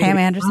Steph? Pam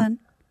Anderson?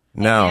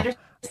 No.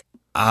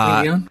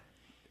 Medium?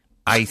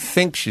 I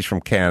think she's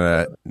from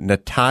Canada.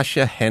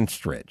 Natasha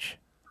Henstridge.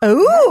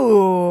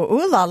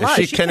 Ooh la la.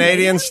 Is she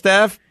Canadian,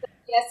 Steph?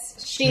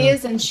 Yes, she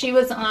is, and she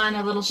was on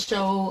a little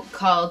show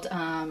called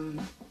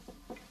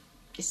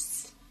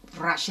this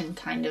Russian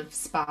kind of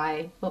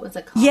spy. What was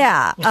it called?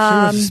 Yeah. She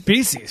was a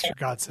species, for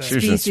God's sake. She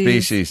was in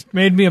Species.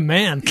 Made me a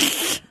man.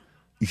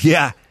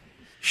 Yeah.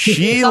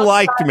 She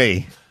liked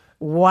me.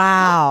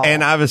 Wow.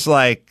 And I was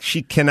like,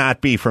 she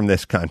cannot be from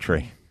this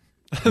country.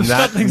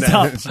 Something's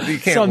up. You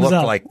can't Something's look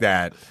up. like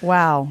that.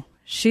 Wow.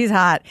 She's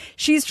hot.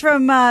 She's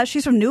from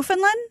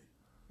Newfoundland?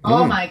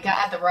 Oh my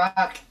God, The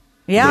Rock.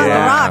 Yeah, Yeah. The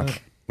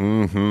Rock.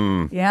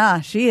 Mm-hmm. Yeah,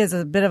 she is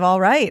a bit of all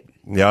right.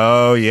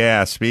 Oh,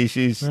 yeah.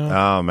 Species.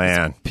 Oh,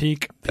 man.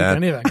 Peak That,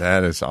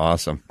 that is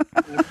awesome.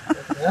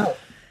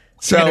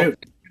 So,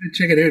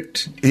 Check it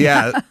out.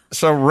 yeah.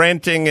 So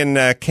renting in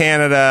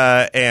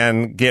Canada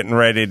and getting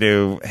ready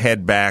to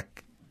head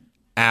back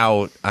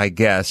out, I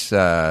guess.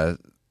 You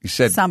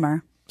said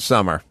Summer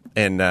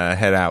and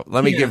head out.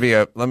 Let me give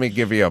you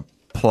a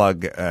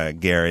plug,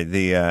 Gary.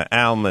 The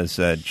album is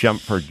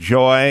Jump for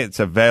Joy. It's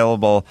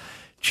available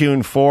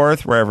June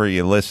 4th wherever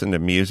you listen to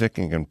music.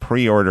 You can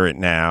pre-order it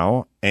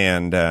now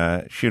and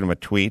shoot him a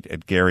tweet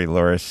at Gary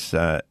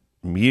Louris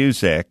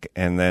Music,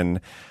 and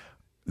then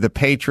the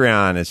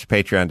Patreon is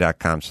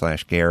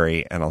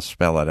patreon.com/Gary, and I'll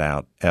spell it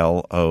out,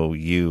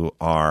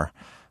 Louris.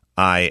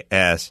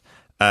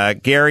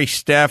 Gary,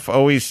 Steph,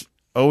 always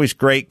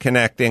great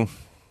connecting.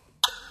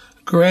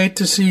 Great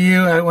to see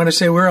you. I want to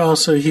say we're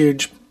also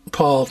huge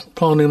Paul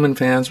Newman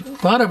fans.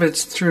 A lot of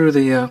it's through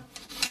the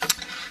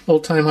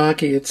old time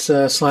hockey. It's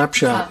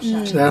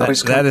Slapshot.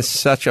 So That is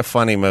such a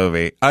funny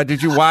movie.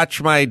 Did you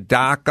watch my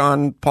doc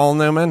on Paul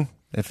Newman?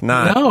 If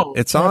not, No.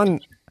 It's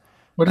on.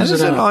 What is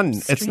it on?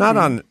 It's not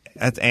on.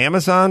 It's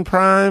Amazon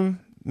Prime.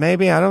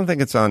 Maybe I don't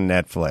think it's on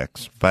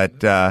Netflix.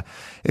 But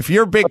if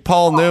you're a big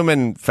Paul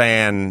Newman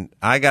fan,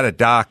 I got a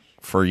doc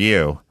for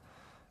you.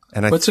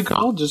 And What's it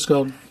called? Just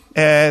called.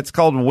 It's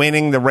called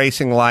Winning the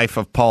Racing Life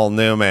of Paul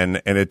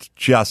Newman, and it's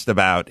just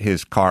about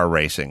his car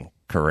racing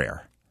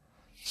career.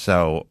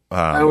 So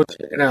I would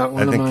check it out.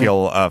 I think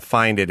you'll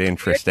find it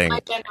interesting. My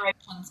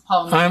generation's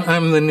Paul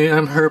Newman.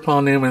 I'm her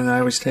Paul Newman. And I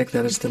always take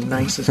that as the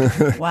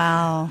nicest.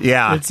 Wow.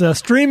 Yeah. It's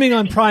streaming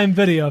on Prime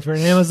Video. If you're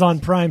an Amazon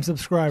Prime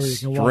subscriber, you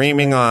can watch it.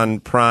 Streaming on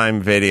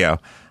Prime Video.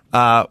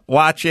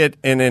 Watch it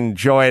and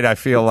enjoy it. I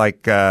feel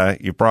like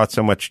you brought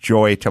so much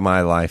joy to my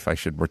life. I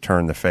should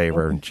return the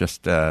favor in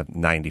just a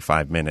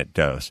 95-minute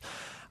dose.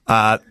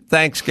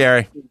 Thanks,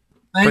 Gary.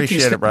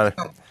 Appreciate it, brother.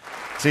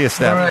 See you,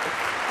 Steph. All right.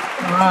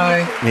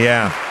 Bye.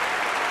 Yeah.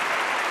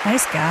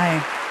 Nice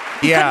guy.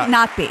 Yeah. Couldn't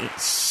not be.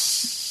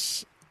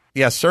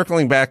 Yeah,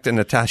 circling back to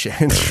Natasha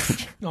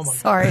Henstridge. Oh my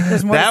Sorry,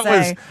 there's more to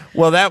say.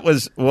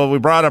 We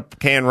brought up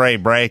Can Ray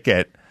Break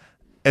It?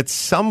 At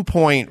some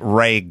point,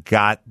 Ray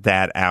got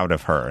that out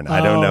of her, and I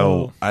don't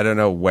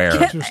know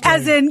where.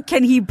 As in,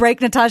 can he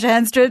break Natasha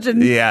Henstridge?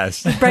 And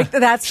Yes. break.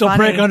 That's She'll funny.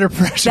 break under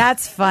pressure.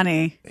 That's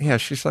funny. Yeah,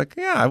 she's like,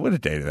 yeah, I would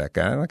have dated that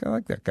guy. Like, I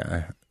like that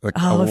guy. Like,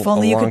 If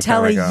only you long could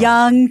tell time a ago.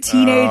 young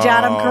teenage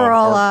Adam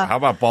Carolla. Or how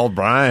about Bald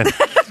Brian?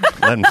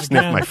 Let him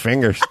sniff my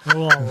fingers.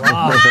 Oh,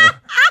 wow.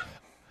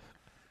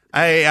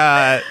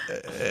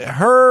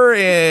 Her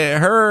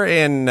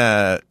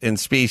in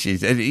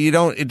Species.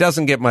 It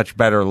doesn't get much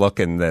better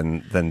looking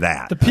than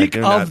that. The peak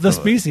of the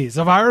species,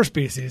 of our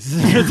species,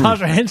 is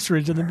Natasha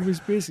Henstridge in the movie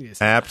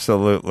Species.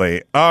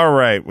 Absolutely. All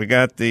right, we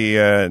got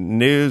the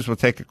news. We'll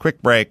take a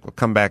quick break. We'll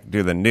come back and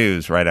do the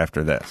news right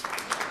after this.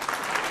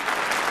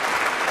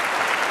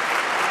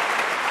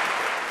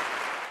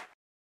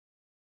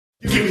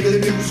 Give me the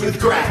news with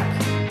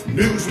Grad.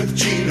 News with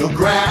Gina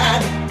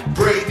Grad.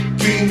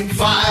 Breaking,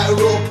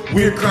 viral,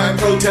 weird crime,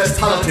 protest,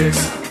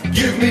 politics.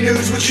 Give me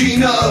news with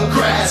Gina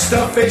Grad.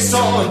 Stuff they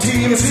saw on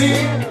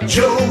TMZ.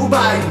 Joe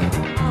Biden,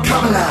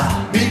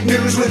 Kamala. Meet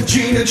news with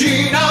Gina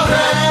Grad.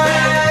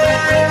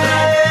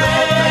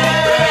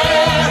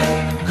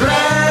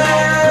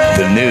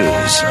 The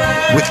news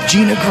with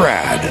Gina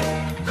Grad.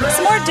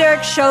 Some more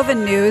Derek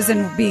Chauvin news,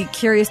 and be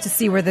curious to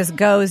see where this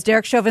goes.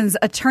 Derek Chauvin's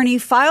attorney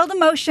filed a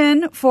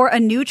motion for a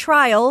new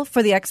trial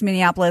for the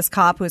ex-Minneapolis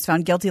cop who was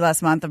found guilty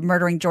last month of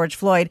murdering George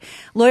Floyd.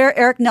 Lawyer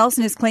Eric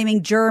Nelson is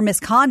claiming juror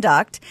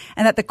misconduct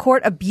and that the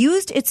court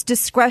abused its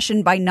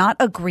discretion by not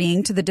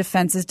agreeing to the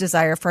defense's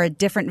desire for a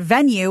different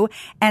venue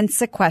and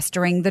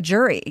sequestering the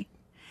jury.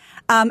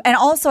 And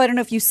also, I don't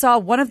know if you saw,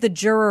 one of the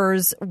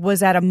jurors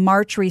was at a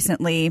march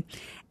recently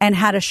and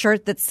had a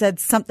shirt that said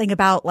something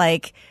about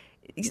like,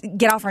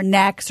 get off our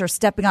necks or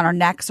stepping on our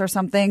necks or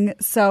something.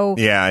 So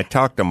yeah, I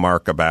talked to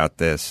Mark about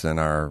this in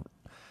our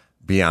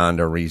Beyond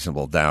a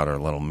Reasonable Doubt, our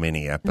little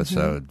mini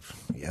episode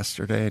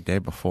yesterday, day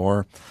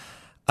before.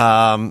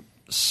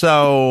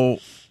 So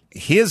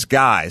his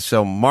guys,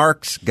 so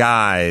Mark's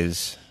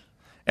guys,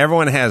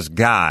 everyone has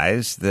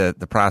guys.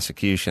 The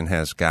prosecution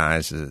has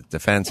guys. The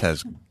defense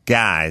has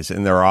guys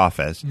in their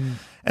office. And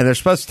they're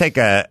supposed to take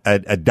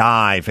a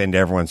dive into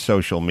everyone's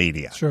social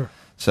media. Sure.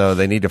 So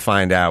they need to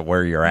find out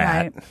where you're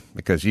at,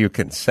 because you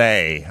can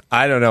say,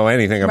 I don't know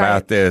anything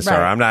about this, or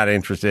I'm not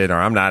interested, or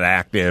I'm not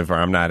active, or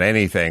I'm not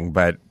anything,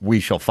 but we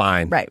shall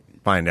find out.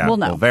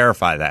 We'll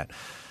verify that.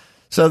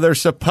 So they're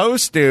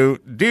supposed to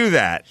do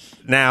that.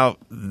 Now,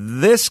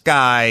 this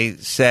guy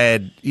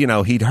said,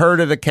 he'd heard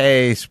of the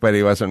case, but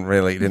he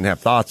didn't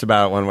have thoughts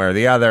about it one way or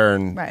the other,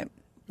 and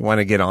want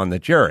to get on the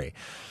jury.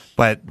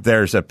 But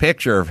there's a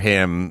picture of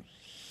him,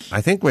 I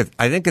think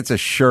it's a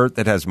shirt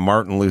that has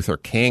Martin Luther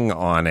King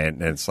on it,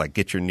 and it's like,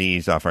 get your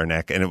knees off our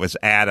neck. And it was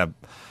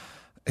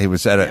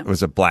it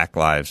was a Black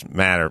Lives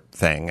Matter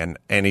thing,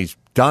 and he's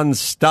done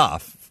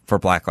stuff for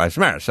Black Lives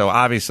Matter. So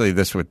obviously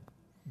this would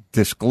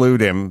disclude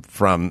him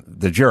from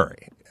the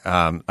jury,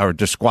 or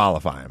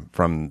disqualify him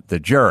from the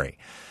jury.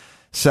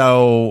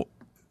 So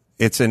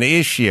it's an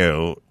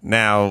issue.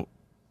 Now,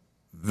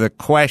 the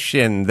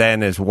question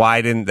then is,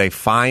 why didn't they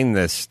find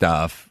this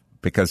stuff?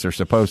 Because they're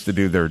supposed to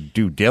do their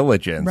due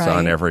diligence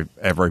on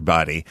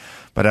everybody.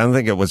 But I don't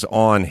think it was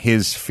on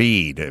his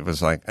feed. It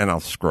was like, and I'll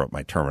screw up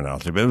my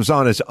terminology, but it was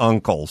on his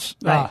uncle's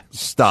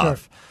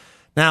stuff. Sure.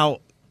 Now,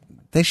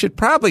 they should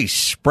probably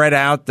spread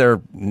out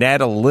their net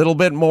a little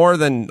bit more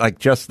than like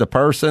just the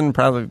person,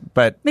 probably.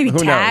 But maybe who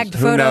tagged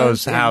knows? Who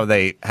knows how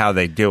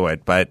they do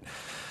it? But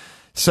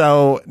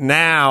so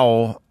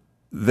now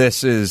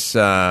this is.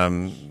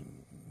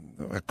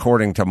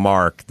 According to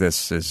Mark,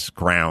 this is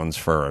grounds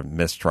for a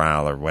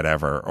mistrial or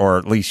whatever, or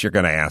at least you're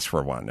going to ask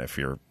for one if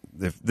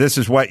this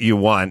is what you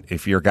want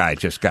if your guy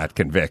just got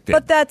convicted.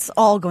 But that's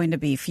all going to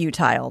be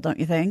futile, don't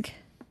you think?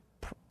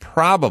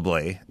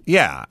 Probably,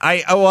 yeah.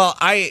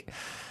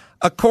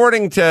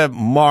 According to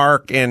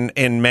Mark and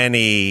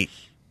many,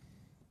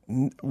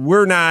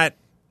 we're not.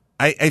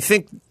 I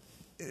think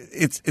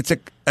it's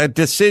a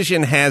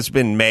decision has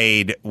been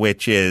made,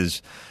 which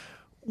is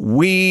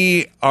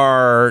we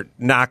are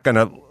not going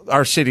to.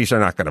 Our cities are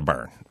not going to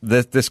burn.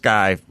 This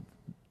guy,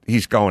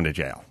 he's going to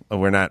jail.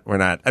 We're not.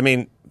 I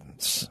mean,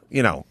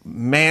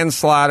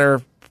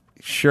 manslaughter,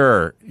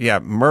 sure, yeah.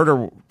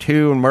 Murder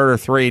 2 and murder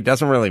 3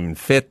 doesn't really even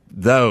fit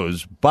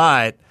those,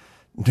 but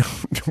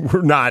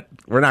we're not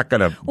going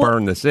to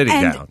burn the city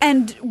down.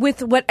 And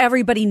with what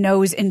everybody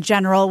knows in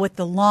general, with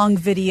the long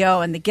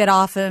video and the get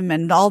off him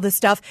and all this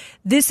stuff,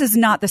 this is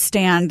not the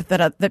stand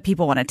that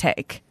people want to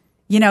take.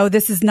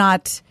 This is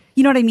not.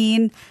 You know what I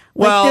mean?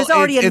 Well, there's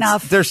already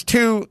enough. There's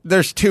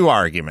two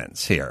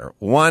arguments here.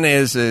 One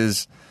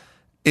is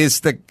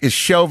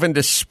Chauvin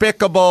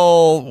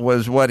despicable?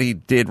 Was what he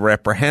did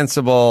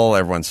reprehensible?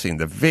 Everyone's seen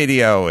the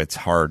video. It's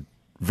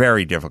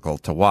very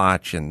difficult to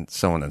watch, and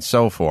so on and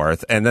so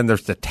forth. And then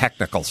there's the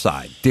technical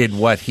side. Did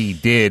what he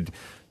did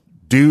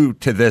do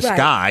to this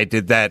guy?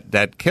 Did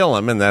that kill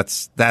him? And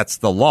that's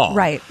the law,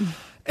 right?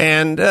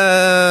 And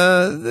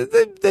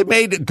they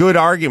made good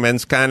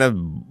arguments kind of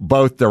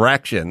both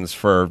directions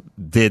for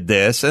did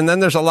this. And then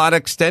there's a lot of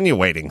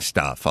extenuating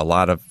stuff. A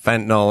lot of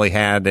fentanyl he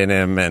had in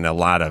him, and a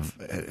lot of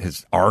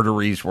his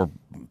arteries were,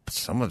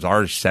 some of his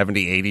arteries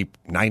 70, 80,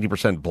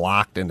 90%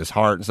 blocked in his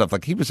heart and stuff.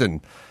 Like, he was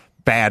in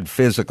bad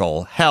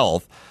physical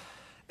health.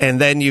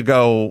 And then you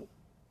go,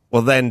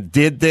 well, then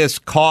did this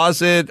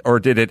cause it, or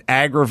did it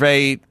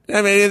aggravate?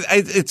 I mean,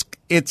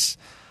 it's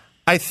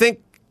I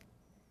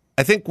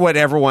think what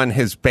everyone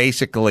has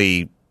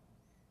basically,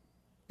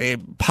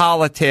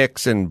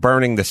 politics and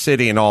burning the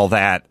city and all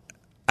that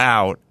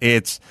out,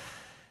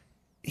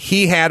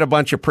 he had a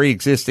bunch of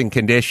pre-existing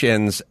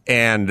conditions,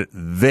 and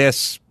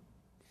this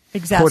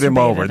put him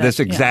over. This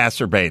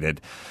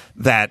exacerbated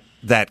that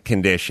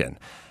condition.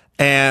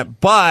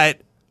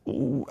 But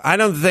I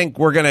don't think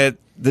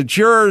the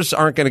jurors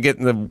aren't going to get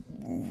in the,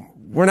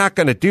 we're not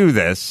going to do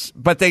this,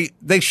 but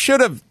they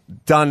should have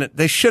done it.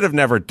 They should have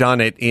never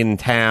done it in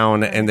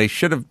town, and they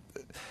should have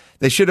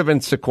been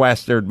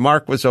sequestered.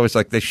 Mark was always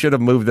like, they should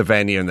have moved the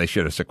venue and they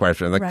should have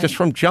sequestered. Like, just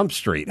from Jump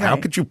Street. Right. How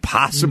could you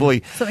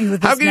possibly, how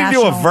can you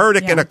do a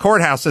verdict in a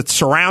courthouse that's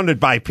surrounded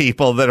by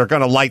people that are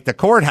going to light the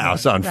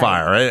courthouse on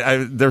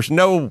fire? There's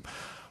no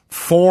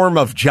form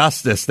of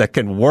justice that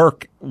can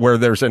work where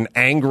there's an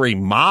angry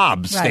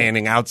mob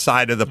standing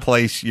outside of the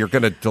place you're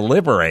going to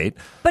deliberate.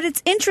 But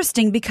it's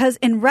interesting because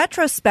in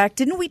retrospect,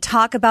 didn't we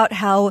talk about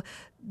how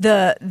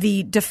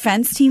the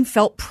defense team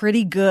felt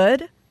pretty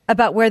good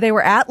about where they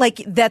were at?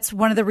 Like, that's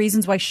one of the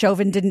reasons why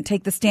Chauvin didn't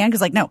take the stand,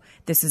 because, like, no,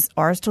 this is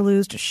ours to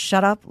lose. Just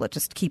shut up. Let's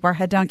just keep our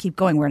head down, keep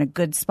going. We're in a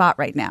good spot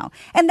right now.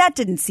 And that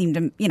didn't seem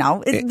to,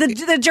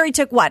 the jury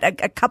took what,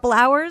 a couple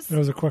hours? It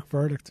was a quick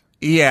verdict.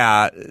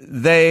 Yeah,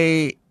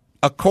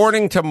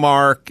 according to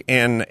Mark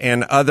and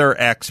other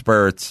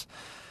experts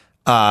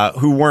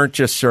who weren't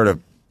just sort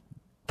of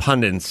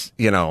pundits,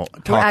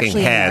 talking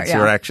heads, who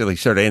are actually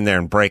sort of in there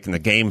and breaking the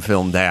game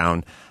film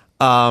down,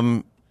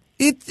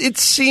 it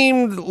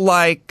seemed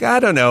like, I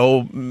don't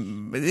know,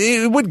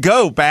 it would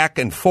go back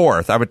and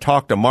forth. I would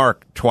talk to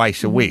Mark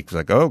twice a week. It's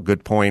like, oh,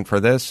 good point for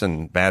this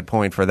and bad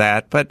point for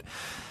that. But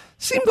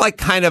seemed like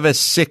kind of a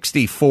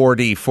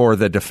 60-40 for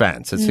the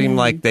defense. It seemed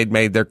like they'd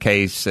made their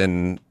case,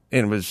 and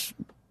it was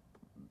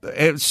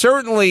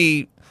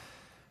certainly,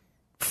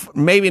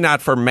 maybe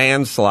not for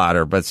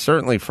manslaughter, but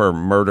certainly for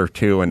murder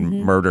 2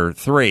 and murder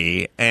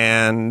 3.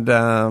 And,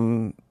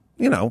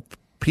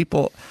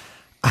 people,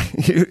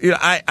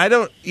 I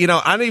don't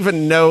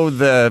even know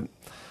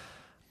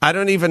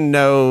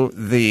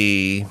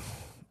the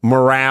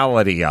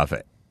morality of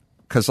it.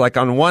 Because, like,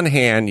 on one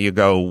hand, you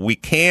go, we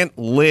can't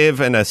live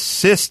in a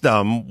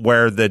system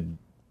where the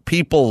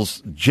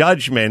people's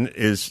judgment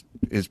is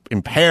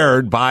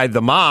impaired by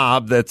the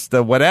mob. That's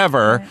the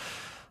whatever. Right.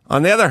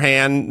 On the other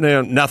hand,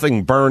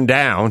 nothing burned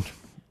down.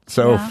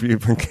 So if you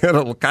get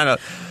a kind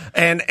of,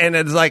 and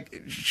it's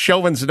like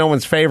Chauvin's no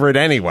one's favorite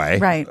anyway.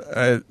 Right.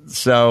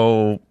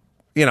 So,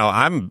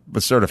 I'm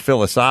sort of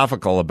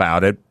philosophical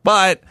about it,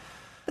 but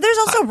there's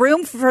also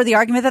room for the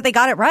argument that they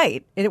got it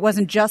right. It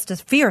wasn't just a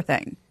fear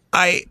thing.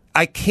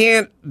 I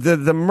can't,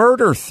 the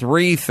murder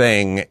 3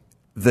 thing,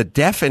 the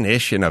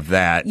definition of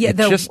that, it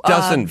just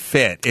doesn't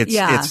fit.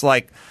 It's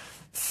like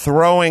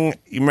throwing,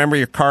 you remember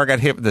your car got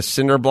hit with a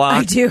cinder block?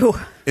 I do.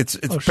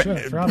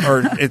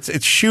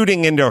 It's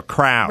shooting into a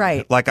crowd.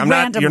 Right. Like you're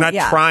not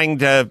trying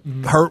to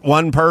hurt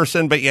one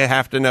person, but you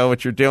have to know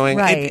what you're doing.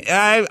 Right.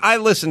 I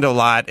listened to a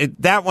lot.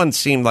 That one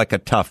seemed like a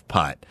tough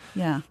putt.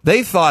 Yeah.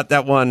 They thought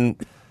that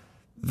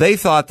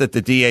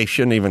the DA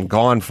shouldn't even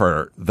gone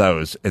for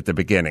those at the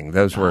beginning.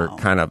 Those were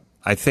kind of,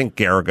 I think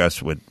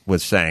Garagos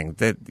was saying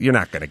that you're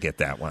not going to get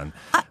that one.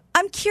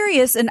 I'm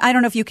curious, and I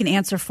don't know if you can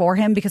answer for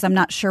him because I'm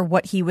not sure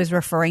what he was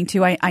referring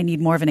to. I need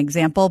more of an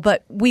example.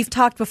 But we've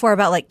talked before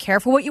about, like,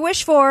 careful what you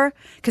wish for,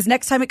 because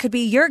next time it could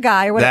be your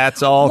guy or whatever.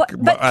 That's all.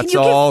 That's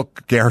all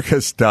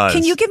Garagos does.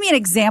 Can you give me an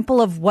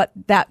example of what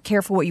that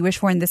careful what you wish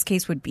for in this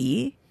case would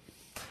be?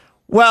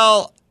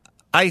 Well,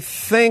 I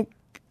think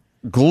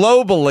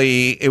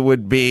globally it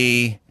would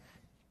be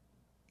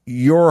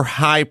your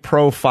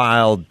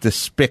high-profile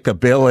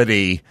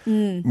despicability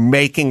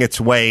making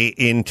its way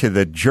into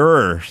the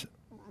jurors.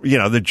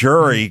 The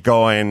jury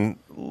going,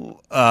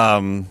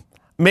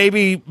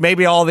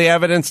 maybe all the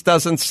evidence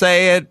doesn't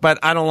say it, but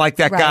I don't like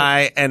that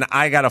guy, and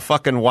I got a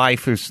fucking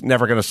wife who's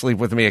never going to sleep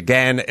with me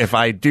again if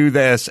I do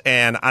this,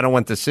 and I don't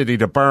want the city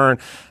to burn.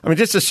 I mean,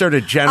 just a sort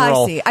of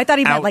general. I see. I thought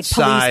he meant like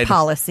police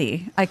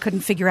policy. I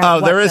couldn't figure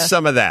out. Oh, there is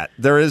some of that.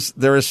 There is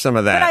some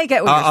of that. But I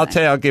get what you're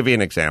saying. I'll give you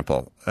an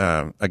example.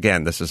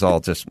 Again, this is all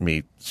just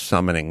me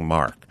summoning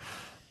Mark.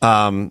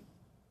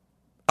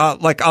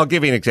 I'll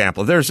give you an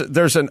example. There's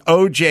an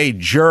OJ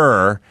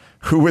juror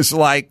who was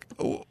like,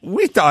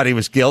 we thought he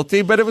was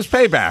guilty, but it was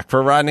payback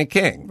for Rodney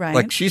King. Right.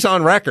 Like, she's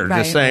on record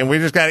just saying, we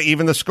just got to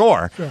even the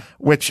score,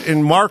 which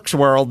in Mark's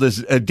world is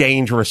a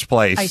dangerous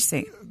place I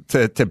see.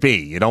 to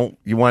be.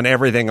 You want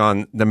everything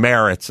on the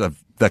merits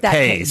of the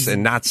case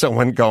and not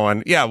someone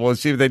going, well,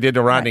 see what they did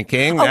to Rodney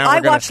King. Oh, I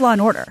watch Law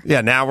and Order.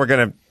 Yeah, now we're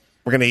gonna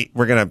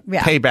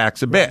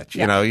payback's a bitch.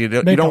 Yeah. You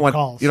don't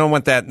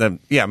want that in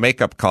the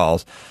makeup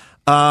calls.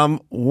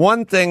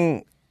 One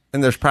thing,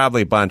 and there's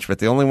probably a bunch, but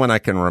the only one I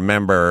can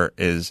remember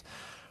is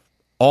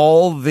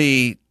all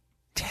the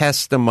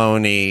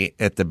testimony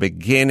at the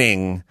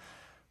beginning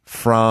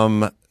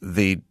from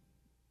the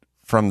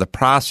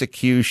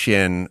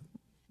prosecution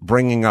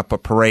bringing up a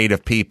parade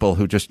of people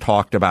who just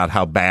talked about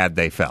how bad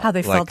they felt. How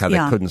they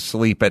couldn't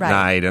sleep at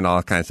night and all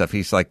that kind of stuff.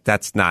 He's like,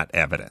 that's not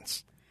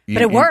evidence.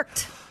 But it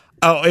worked.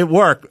 Oh, it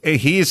worked.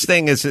 His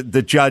thing is that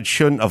the judge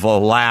shouldn't have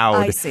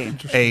allowed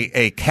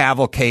a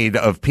cavalcade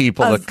of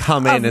people to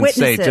come in and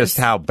say just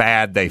how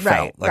bad they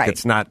felt.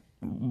 It's not.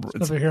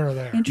 It's over here or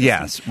there.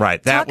 Yes,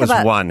 right. That was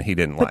one he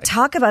didn't like. But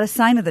talk about a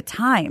sign of the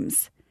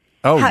times.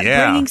 Oh,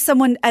 bringing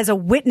someone as a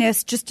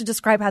witness just to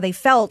describe how they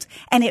felt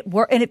and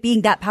it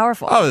being that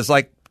powerful. Oh, it's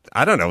like,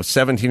 I don't know,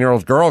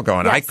 17-year-old girl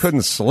going, I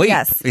couldn't sleep.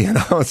 Yes.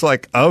 It's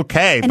like,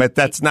 okay, but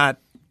that's not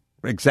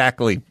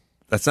exactly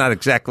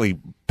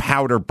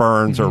powder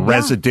burns or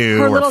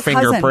residue or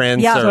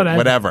fingerprints or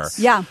whatever.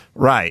 Yeah.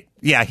 Right.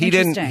 Yeah,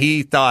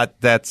 he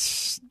thought that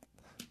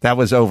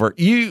was over.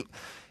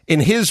 In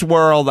his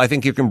world, I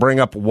think you can bring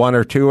up one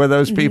or two of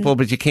those people,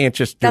 but you can't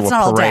just do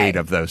a parade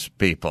of those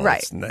people.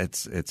 Right.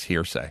 It's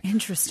hearsay.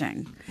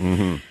 Interesting.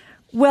 Mm-hmm.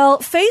 Well,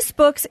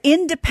 Facebook's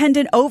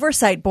independent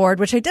oversight board,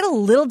 which I did a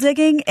little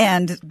digging,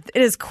 and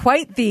it is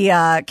quite the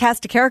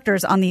cast of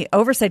characters on the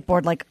oversight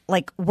board,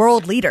 like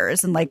world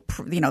leaders, and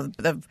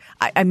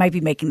I might be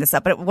making this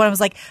up, but one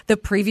was like the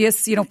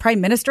previous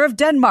prime minister of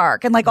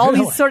Denmark, and like all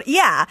these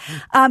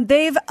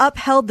they've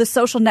upheld the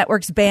social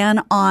network's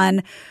ban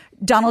on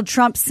Donald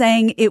Trump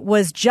saying it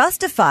was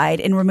justified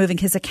in removing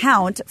his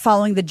account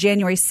following the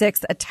January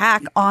 6th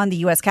attack on the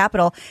U.S.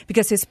 Capitol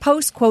because his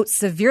post, quote,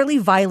 severely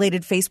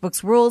violated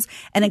Facebook's rules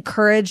and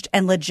encouraged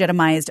and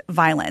legitimized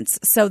violence.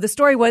 So the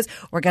story was,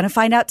 we're going to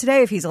find out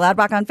today if he's allowed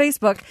back on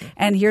Facebook.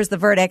 And here's the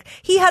verdict.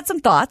 He had some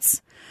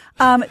thoughts.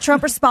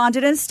 Trump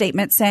responded in a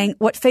statement saying,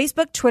 what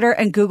Facebook, Twitter,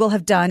 and Google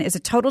have done is a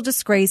total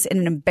disgrace and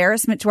an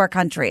embarrassment to our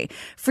country.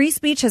 Free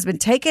speech has been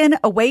taken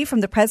away from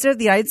the president of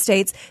the United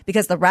States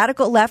because the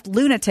radical left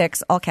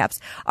lunatics, all caps,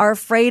 are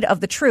afraid of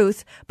the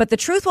truth. But the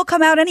truth will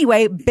come out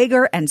anyway,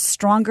 bigger and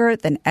stronger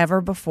than ever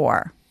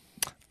before.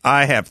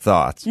 I have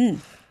thoughts.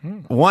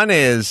 One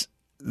is,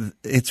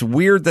 it's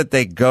weird that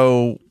they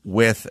go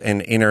with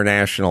an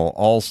international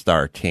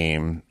all-star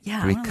team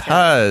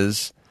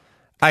because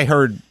I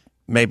heard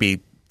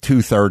maybe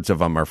 2/3 of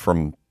them are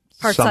from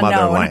Parts some unknown.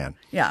 other land.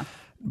 Yeah.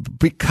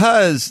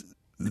 Because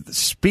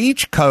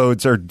speech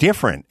codes are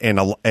different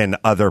in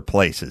other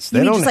places.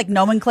 You mean just like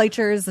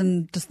nomenclatures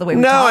and just the way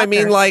we No, talk? I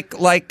mean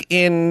like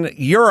in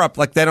Europe,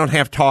 like they don't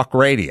have talk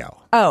radio.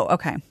 Oh,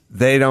 okay.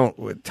 They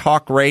don't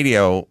talk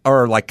radio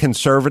or like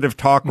conservative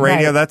talk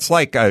radio. Right. That's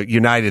like a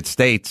United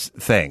States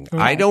thing.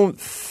 Right. I don't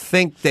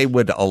think they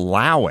would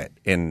allow it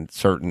in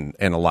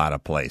a lot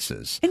of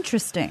places.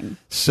 Interesting.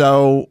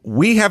 So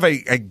we have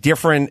a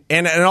different,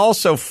 and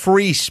also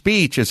free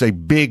speech is a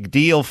big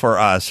deal for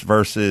us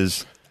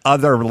versus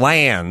other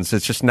lands.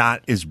 It's just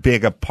not as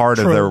big a part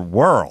of their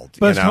world.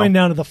 But it's coming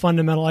down to the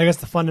fundamental, I guess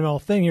the fundamental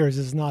thing here is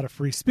this is not a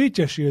free speech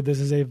issue. This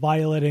is a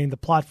violating the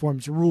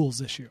platform's rules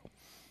issue.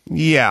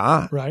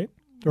 Yeah. Right?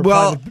 Or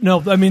Well, private,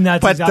 no, I mean,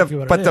 that's exactly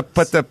what it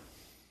is.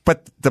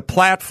 But the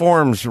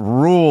platform's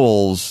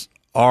rules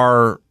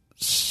are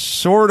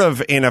sort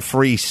of in a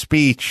free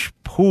speech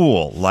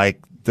pool. Like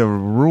the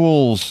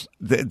rules,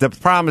 the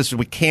problem is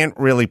we can't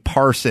really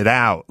parse it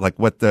out, like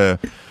what the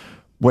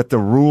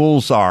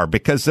rules are,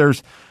 because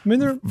there's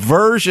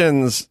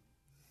versions.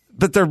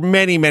 But there are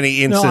many,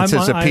 many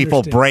instances of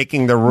people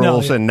breaking the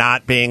rules and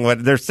not being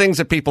what. There's things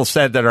that people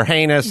said that are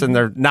heinous and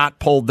they're not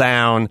pulled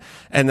down,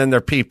 and then there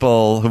are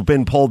people who've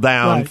been pulled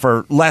down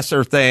for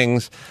lesser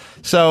things.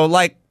 So,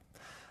 like,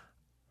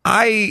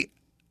 I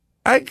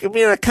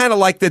mean, I kind of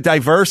like the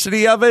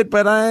diversity of it,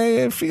 but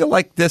I feel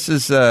like this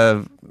is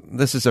a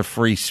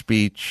free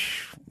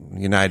speech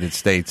United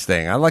States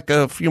thing. I like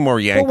a few more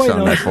yanks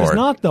on that board. It's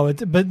not, though.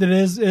 But it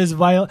is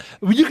violent.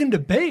 You can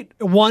debate.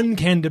 One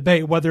can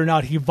debate whether or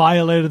not he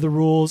violated the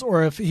rules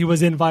or if he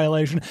was in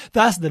violation.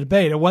 That's the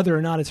debate. And whether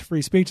or not it's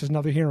free speech is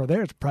neither here nor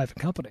there. It's a private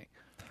company.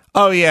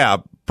 Oh, yeah.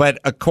 But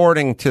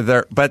according to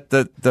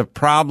the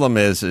problem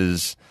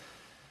is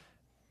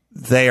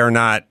they are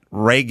not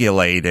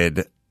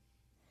regulated.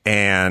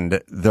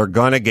 And they're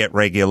going to get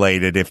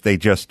regulated if they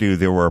just do.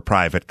 They were a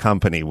private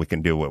company. We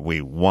can do what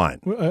we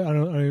want. I don't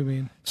know what you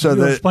mean. So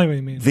explain what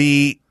you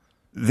mean.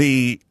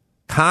 The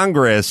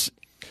Congress.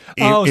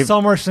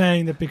 Some are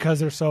saying that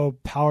because they're so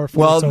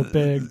powerful, and so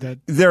big that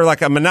they're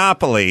like a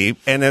monopoly,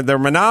 and they're a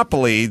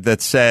monopoly that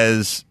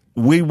says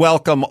we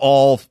welcome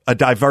a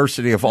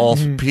diversity of all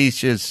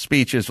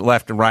speeches,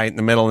 left and right, in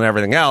the middle, and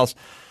everything else.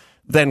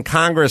 Then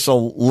Congress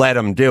will let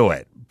them do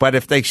it. But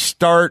if they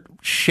start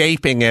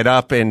shaping it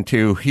up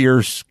into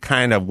here's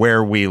kind of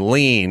where we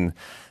lean,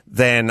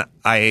 then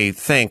I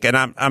think, and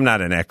I'm not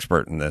an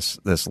expert in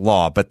this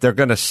law, but they're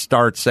going to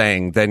start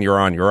saying then you're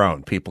on your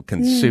own. People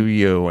can sue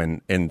you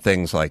and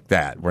things like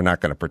that. We're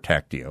not going to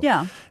protect you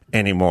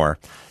anymore.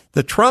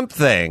 The Trump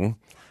thing,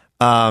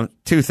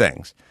 two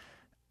things.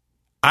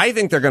 I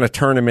think they're going to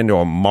turn him into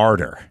a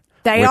martyr.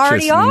 They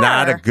already are.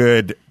 Not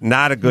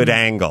a good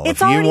angle.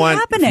 It's already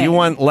happening. If you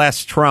want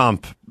less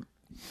Trump,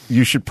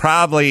 you should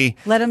probably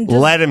let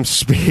him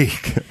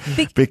speak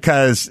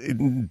because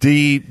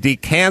the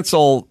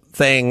cancel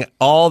thing,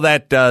 all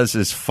that does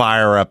is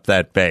fire up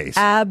that base.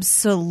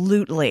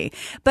 Absolutely.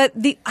 But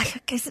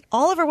is it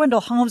Oliver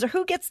Wendell Holmes or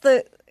who gets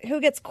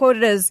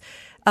quoted as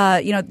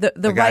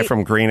the guy right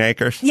from Green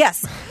Acres?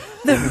 Yes.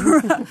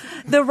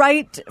 The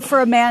right for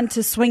a man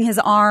to swing his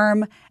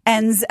arm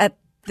ends at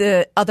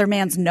the other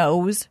man's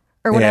nose.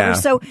 Or whatever. Yeah,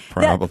 so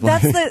probably.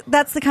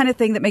 that's the kind of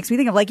thing that makes me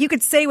think of, like, you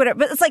could say whatever,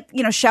 but it's like,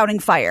 shouting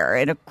fire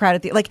in a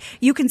crowded theater. Like,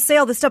 you can say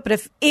all this stuff,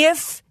 but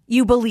if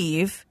you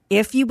believe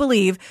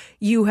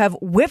you have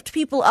whipped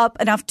people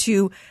up enough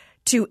to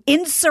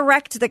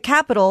insurrect the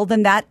Capitol,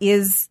 then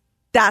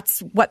that's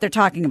what they're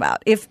talking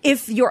about.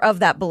 If you're of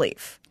that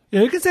belief.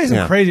 Yeah, you can say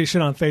some crazy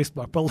shit on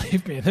Facebook.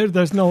 Believe me,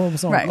 there's no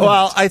right.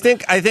 Well, I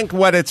think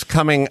what it's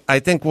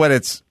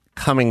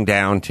coming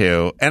down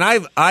to, and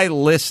I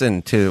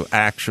listened to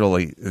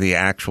the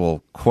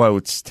actual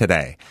quotes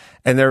today,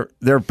 and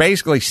they're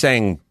basically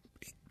saying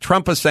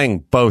Trump was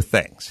saying both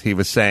things. He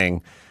was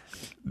saying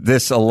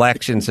this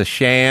election's a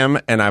sham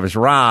and I was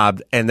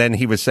robbed, and then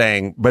he was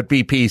saying, but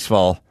be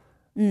peaceful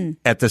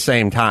at the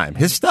same time.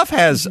 His stuff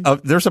has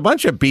there's a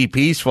bunch of be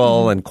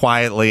peaceful and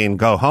quietly and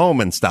go home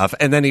and stuff,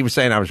 and then he was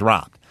saying I was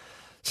robbed.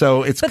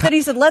 So it's but then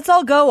he said, let's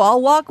all go,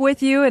 I'll walk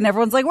with you, and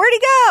everyone's like, where'd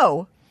he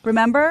go?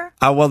 Remember?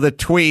 Well, the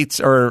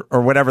tweets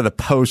or whatever the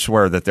posts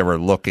were that they were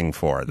looking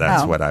for.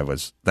 That's what I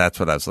was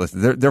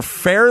listening. They're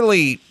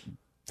fairly.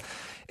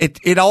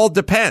 It all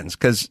depends,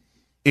 because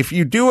if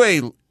you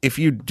do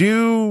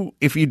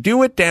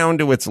it down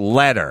to its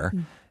letter,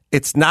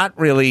 it's not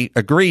really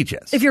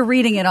egregious. If you're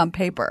reading it on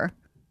paper.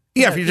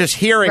 Yeah, if you're just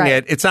hearing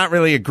it, it's not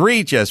really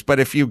egregious. But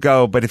if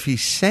if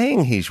he's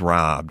saying he's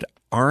robbed,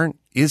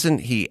 isn't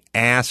he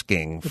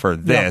asking for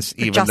this,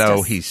 even justice.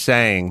 though he's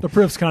saying The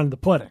proof's kind of the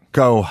pudding.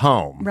 Go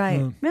home?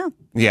 Right.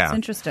 Yeah. It's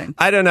interesting.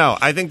 I don't know.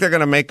 I think they're going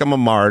to make him a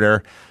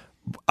martyr.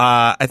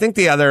 I think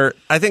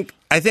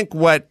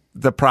what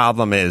the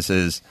problem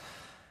is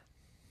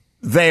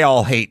they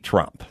all hate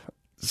Trump.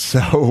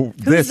 So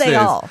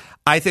all?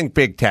 I think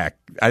big tech.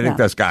 I think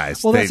those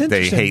guys, well,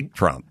 they hate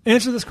Trump.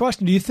 Answer this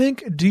question. Do you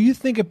think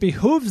it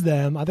behooves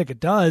them, I think it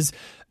does,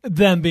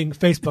 them being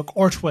Facebook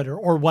or Twitter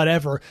or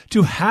whatever,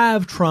 to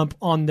have Trump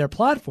on their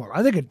platform?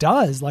 I think it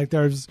does. Like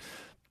it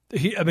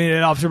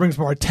obviously brings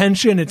more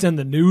attention. It's in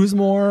the news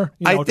more.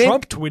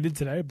 Trump tweeted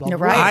today. Blah, blah,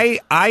 blah.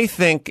 I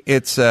think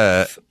it's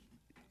a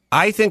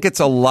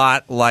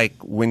lot like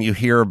when you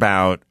hear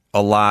about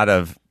a lot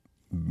of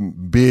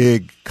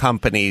big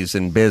companies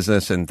and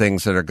business and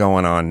things that are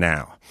going on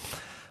now.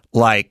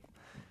 Like,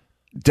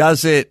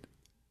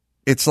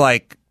 it's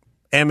like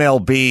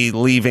MLB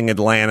leaving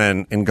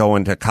Atlanta and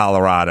going to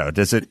Colorado.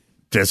 Does it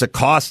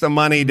cost them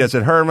money? Does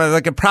it hurt them?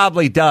 Like, it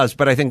probably does,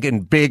 but I think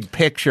in big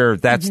picture,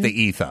 that's the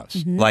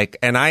ethos. Like,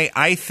 and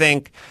I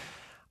think,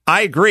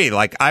 I agree.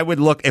 Like, I would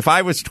look, if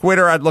I was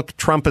Twitter, I'd look at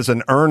Trump as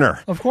an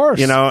earner. Of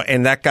course.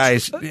 And that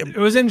guy's. It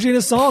was in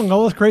Gina's song,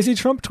 all those crazy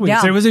Trump tweets.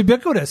 Yeah. It was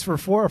ubiquitous for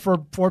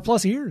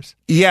 4+ years.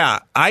 Yeah.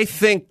 I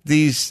think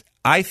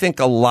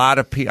a lot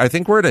of people, I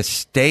think we're at a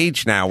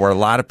stage now where a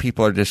lot of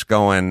people are just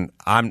going,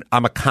 I'm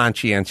a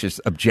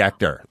conscientious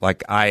objector.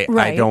 Like, I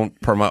don't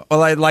promote.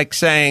 Well, I like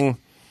saying,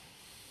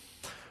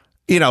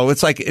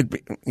 it's like,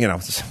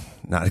 it's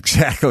not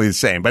exactly the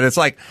same, but it's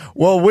like,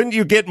 well, wouldn't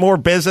you get more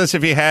business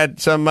if you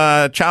had some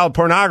child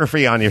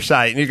pornography on your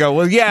site? And you go,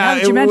 well,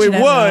 yeah, we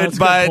would,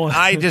 but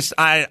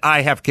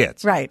I have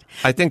kids. Right.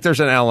 I think there's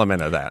an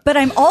element of that. But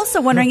I'm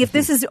also wondering if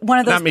this is one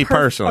of those. Not me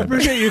personally. I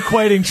appreciate you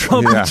equating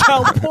Trump and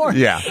child porn.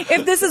 Yeah.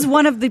 If this is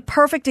one of the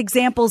perfect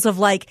examples of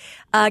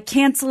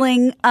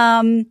canceling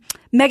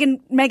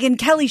Megyn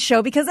Kelly's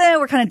show because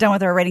we're kind of done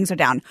with her, ratings are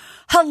down.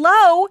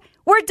 Hello,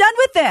 we're done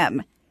with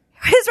them.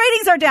 His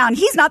ratings are down.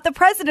 He's not the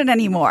president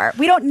anymore.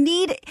 We don't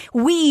need,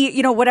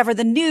 whatever,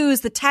 the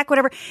news, the tech,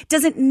 whatever,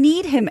 doesn't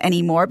need him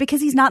anymore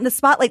because he's not in the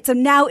spotlight. So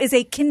now is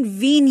a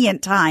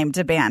convenient time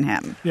to ban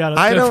him. Yeah,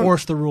 to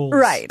enforce the rules.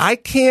 Right. I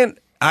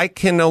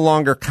can no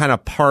longer kind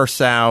of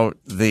parse out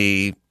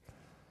the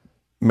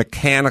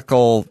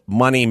mechanical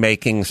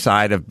money-making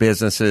side of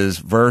businesses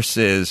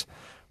versus,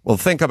 well,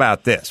 think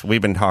about this.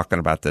 We've been talking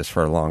about this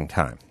for a long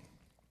time.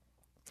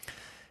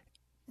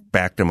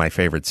 Back to my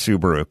favorite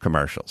Subaru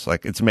commercials.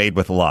 Like, it's made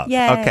with love.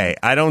 Yay. Okay,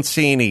 I don't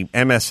see any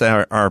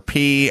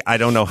MSRP. I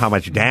don't know how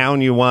much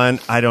down you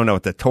want. I don't know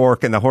what the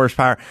torque and the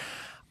horsepower.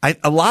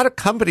 A lot of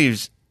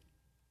companies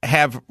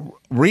have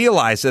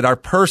realized that our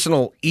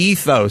personal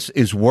ethos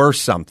is worth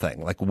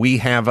something. Like, we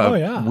have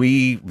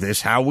this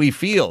is how we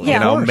feel.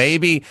 Yeah,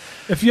 maybe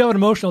if you have an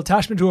emotional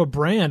attachment to a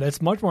brand,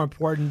 it's much more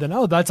important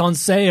than, that's on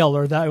sale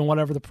or that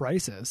whatever the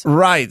price is.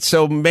 Right.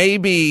 So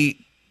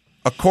maybe,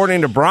 according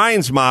to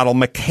Brian's model,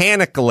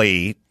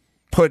 mechanically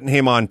putting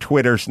him on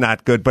Twitter's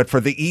not good, but for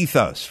the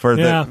ethos,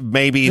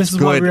 maybe it's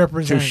good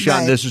to shun.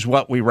 Right. This is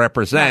what we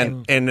represent.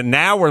 Right. And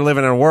now we're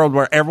living in a world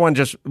where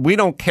we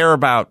don't care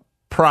about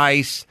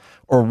price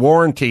or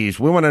warranties.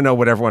 We want to know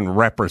what everyone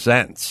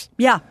represents.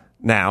 Yeah.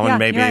 Now, and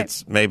maybe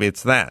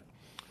it's that.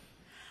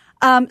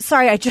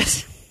 Sorry, I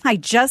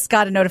just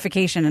got a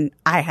notification and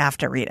I have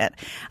to read it.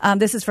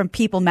 This is from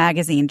People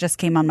magazine, just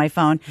came on my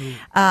phone.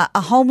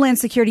 A Homeland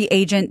Security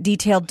agent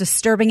detailed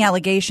disturbing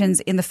allegations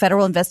in the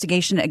federal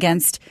investigation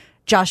against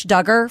Josh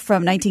Duggar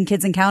from 19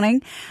 Kids and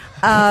Counting.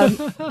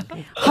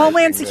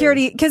 Homeland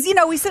Security, because,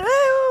 we said,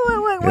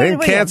 they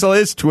didn't cancel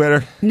his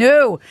Twitter.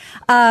 No.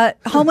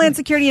 Homeland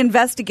Security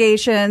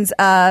Investigations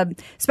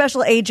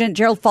Special Agent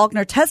Gerald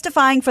Faulkner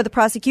testifying for the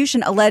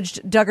prosecution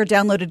alleged Duggar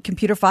downloaded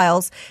computer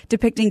files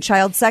depicting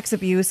child sex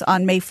abuse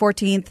on May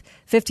 14th,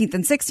 15th,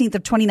 and 16th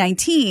of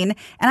 2019. And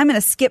I'm going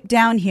to skip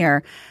down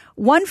here.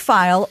 One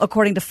file,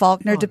 according to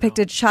Faulkner,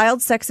 depicted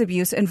child sex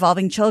abuse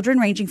involving children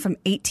ranging from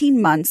 18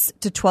 months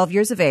to 12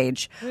 years of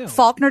age. Ew.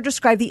 Faulkner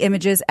described the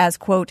images as,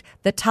 quote,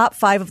 the top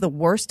 5 of the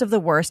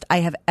worst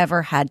I have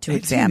ever had to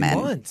examine.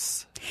 18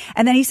 months.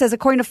 And then he says,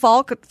 according to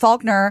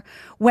Faulkner,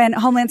 when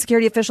Homeland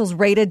Security officials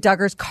raided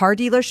Duggar's car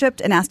dealership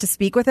and asked to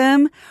speak with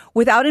him,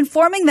 without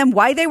informing them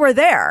why they were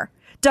there,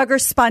 Duggar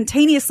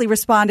spontaneously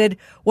responded,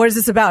 what is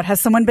this about? Has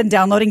someone been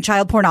downloading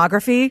child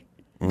pornography?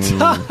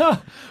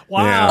 Wow.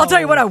 I'll tell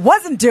you what I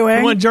wasn't doing.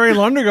 I want Jerry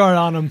Lundegaard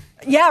on him.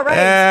 Yeah,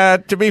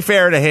 right. To be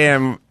fair to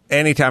him,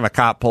 anytime a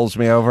cop pulls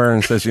me over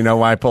and says, "You know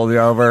why I pulled you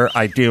over?"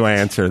 I do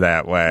answer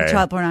that way.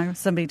 Child porn,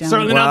 somebody down.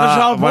 Certainly there. not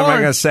the child What am I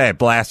porn. going to say?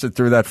 Blasted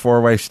through that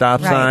 4-way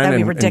stop Right, sign that'd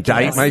be and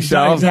ridiculous. indict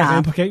myself? Exactly. Yeah.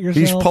 Implicate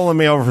yourself. He's pulling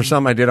me over for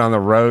something I did on the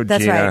road,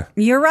 That's Gina.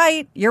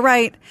 right. You're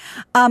right.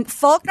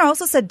 Faulkner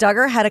also said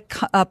Duggar had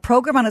a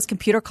program on his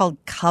computer called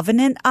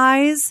Covenant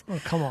Eyes. Oh,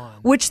 come on.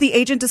 Which the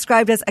agent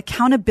described as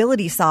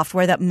accountability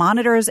software that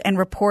monitors and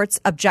reports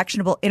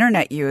objectionable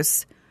internet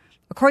use.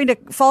 According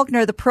to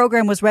Faulkner, the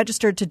program was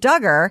registered to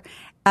Duggar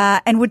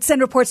and would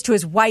send reports to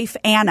his wife,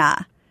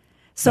 Anna.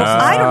 So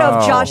I don't know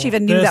if Josh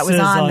even knew that was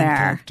This is on there.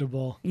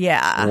 uncomfortable.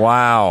 Yeah.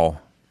 Wow.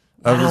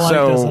 I don't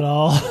like this at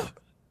all.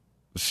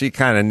 She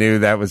kind of knew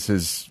that was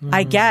his.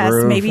 I guess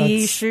Roof.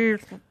 maybe That's she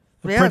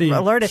pretty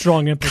alerted.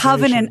 strong implication.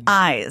 Covenant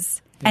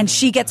Eyes. And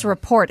she gets a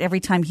report every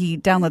time he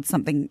downloads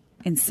something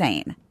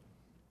insane.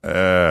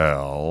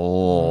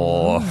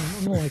 Oh.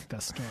 I don't like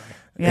that story.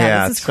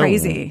 Yeah, this is it's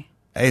crazy.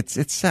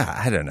 It's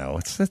I don't know.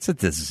 It's a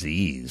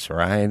disease,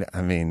 right?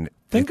 I mean,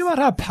 Think about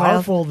how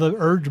powerful the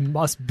urge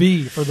must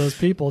be for those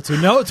people to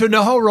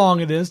know how wrong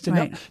it is, to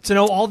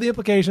know all the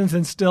implications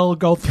and still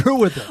go through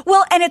with it.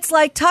 Well, and it's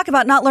like, talk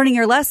about not learning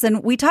your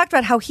lesson. We talked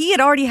about how he had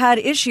already had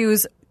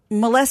issues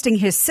molesting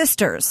his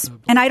sisters.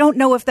 And I don't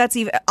know if that's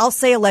even, I'll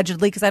say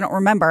allegedly because I don't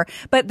remember,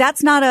 but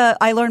that's not a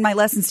I learned my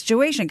lesson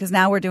situation because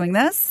now we're doing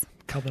this.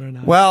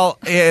 Well,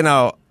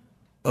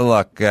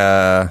 look,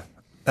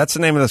 that's the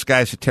name of those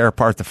guys who tear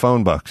apart the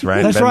phone books,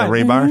 right? That's Bend right. the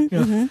rebar.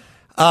 Mm-hmm. Yeah.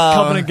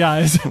 Covenant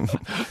guys.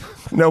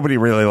 Nobody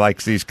really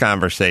likes these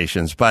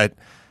conversations, but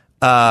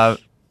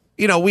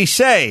we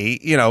say,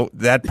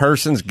 that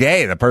person's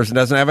gay. The person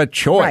doesn't have a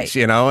choice,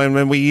 Right. and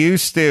when we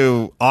used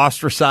to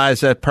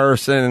ostracize that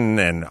person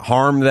and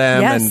harm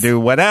them and do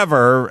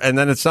whatever, and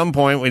then at some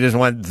point we just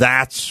went,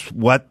 that's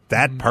what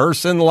that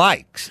person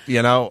likes,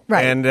 Right.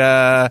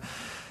 And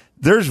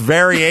there's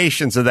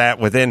variations of that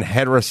within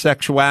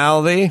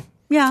heterosexuality.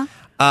 Yeah.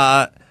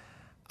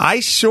 I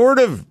sort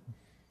of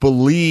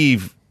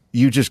believe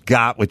you just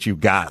got what you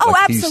got. Oh,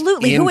 Like, he's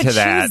absolutely. Who would into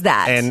choose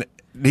that? And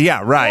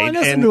yeah, right. Well, I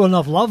listen to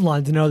enough Love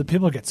Line to know that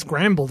people get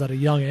scrambled at a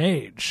young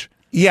age.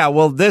 Yeah,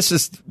 well, this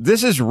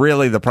is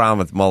really the problem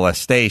with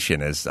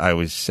molestation. As I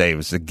always say, it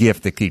was the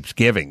gift that keeps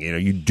giving.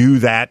 You do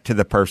that to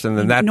the person,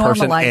 and that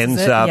person ends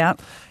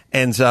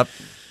up.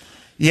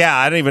 Yeah,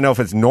 I don't even know if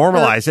it's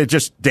normalized. They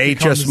just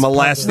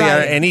molest.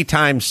 Right.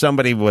 Anytime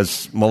somebody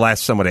was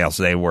molest somebody else,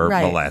 they were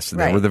molested.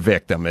 They were the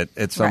victim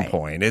at some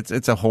point.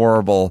 It's a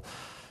horrible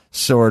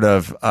sort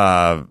of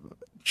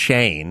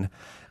chain,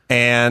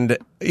 and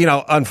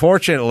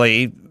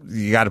unfortunately,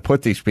 you got to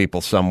put these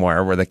people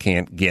somewhere where they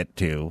can't get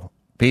to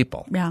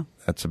people. Yeah,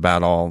 that's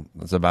about all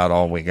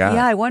we got.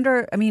 Yeah, I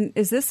wonder. I mean,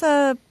 is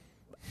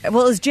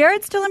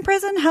Jared still in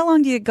prison? How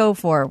long do you go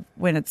for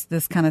when it's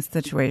this kind of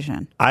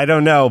situation? I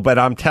don't know, but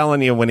I'm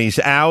telling you, when he's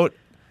out,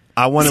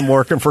 I want him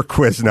working for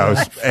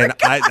Quiznos, and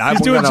I'm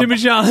doing Jimmy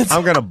John's.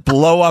 I'm going to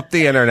blow up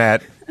the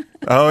internet.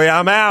 Oh yeah,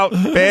 I'm out,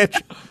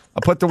 bitch.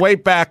 I'll put the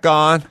weight back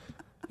on,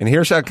 and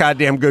here's how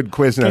goddamn good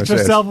Quiznos is. Get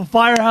yourself a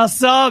Firehouse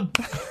sub.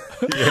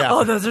 Yeah.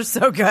 Oh, those are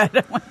so good.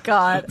 Oh my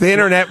god, the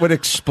internet would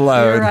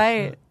explode. You're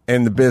right.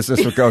 And the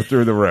business would go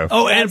through the roof.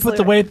 Oh, and put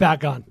the weight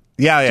back on.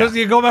 Yeah. Just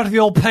you go back to the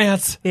old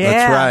pants. Yeah,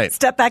 that's right.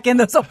 Step back in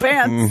those old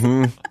pants.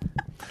 Mm-hmm.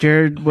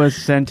 Jared was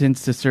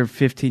sentenced to serve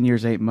 15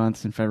 years, 8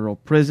 months in federal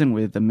prison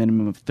with a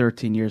minimum of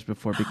 13 years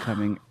before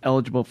becoming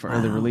eligible for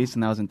early release,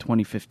 and that was in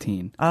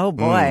 2015. Oh,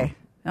 boy.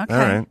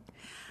 Okay.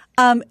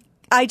 All right.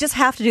 I just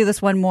have to do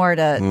this one more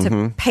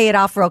to pay it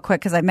off real quick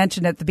because I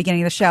mentioned it at the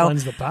beginning of the show.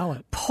 Cleanse the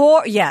palate.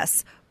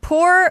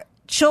 Poor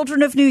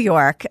children of New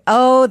York.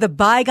 Oh, the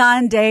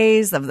bygone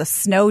days of the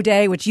snow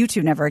day, which you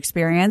two never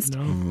experienced.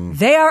 No.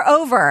 They are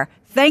over.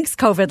 Thanks,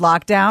 COVID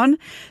lockdown.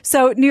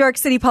 So New York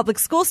City public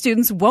school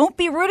students won't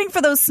be rooting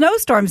for those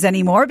snowstorms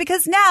anymore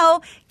because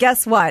now,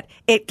 guess what?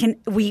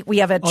 We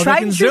have a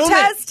tried and true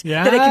test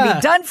that it can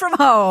be done from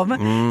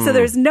home. So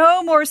there's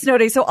no more snow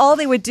days. So all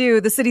they would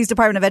do, the city's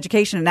Department of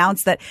Education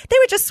announced that they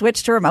would just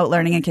switch to remote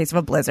learning in case of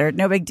a blizzard.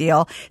 No big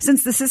deal.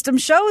 Since the system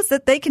shows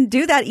that they can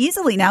do that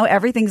easily now,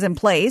 everything's in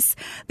place.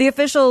 The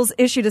officials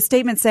issued a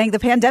statement saying the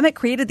pandemic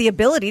created the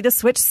ability to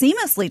switch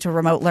seamlessly to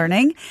remote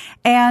learning.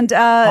 And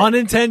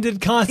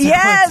unintended consequences.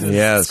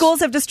 Yes.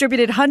 Schools have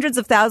distributed hundreds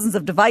of thousands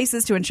of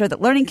devices to ensure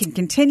that learning can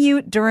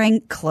continue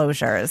during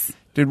closures.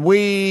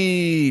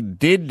 We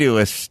did do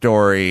a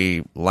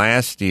story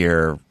last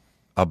year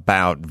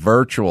about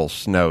virtual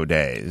snow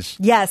days.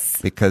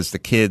 Yes. Because the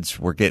kids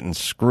were getting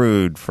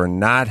screwed for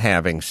not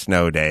having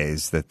snow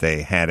days, that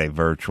they had a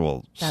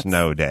virtual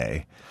snow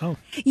day. Oh.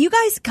 You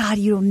guys, God,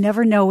 you'll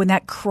never know when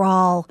that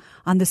crawl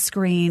on the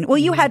screen. Well,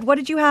 you had, what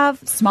did you have?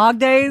 Smog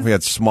days? We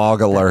had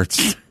smog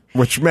alerts.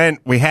 Which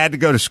meant we had to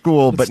go to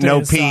school, but no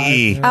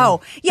PE. Yeah.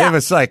 Oh, yeah. It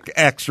was like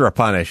extra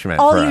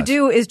punishment. All for you us.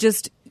 do is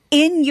just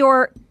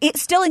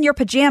still in your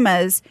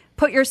pajamas,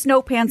 put your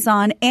snow pants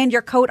on and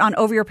your coat on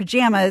over your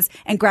pajamas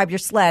and grab your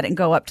sled and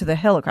go up to the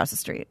hill across the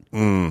street.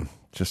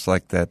 Just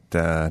like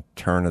that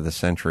turn of the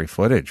century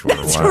footage we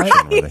were watching.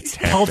 right. Where they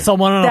tapped Called it.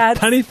 someone on a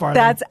penny farthing.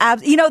 That's I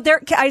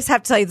just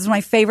have to tell you, this is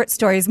my favorite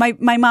stories.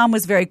 My mom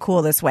was very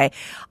cool this way.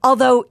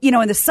 Although,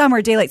 in the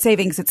summer, daylight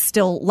savings, it's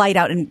still light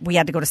out and we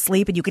had to go to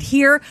sleep, and you could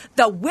hear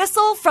the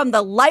whistle from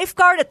the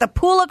lifeguard at the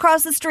pool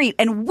across the street,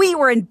 and we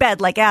were in bed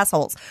like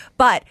assholes.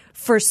 But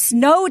for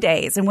snow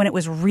days, and when it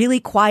was really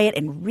quiet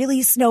and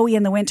really snowy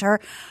in the winter,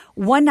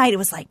 one night it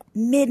was like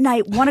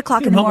midnight, 1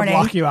 o'clock in the morning.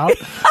 Lock you out.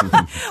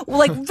 Well,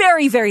 like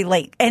very, very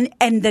late. And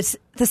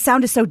the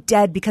sound is so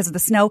dead because of the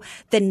snow.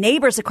 The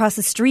neighbors across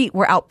the street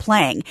were out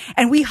playing.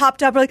 And we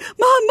hopped up, we're like,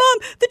 Mom,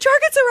 the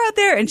targets are out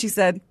there. And she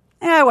said,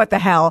 what the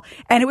hell?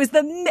 And it was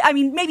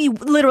maybe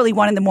literally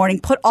 1 a.m,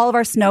 put all of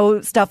our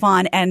snow stuff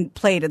on and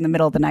played in the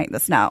middle of the night in the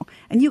snow.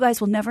 And you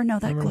guys will never know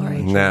that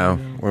glory. No,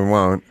 we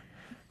won't.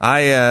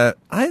 I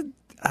don't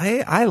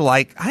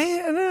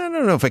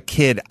know if a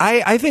kid.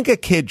 I think a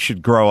kid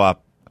should grow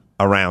up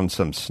around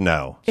some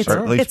snow, or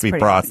at least be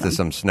brought to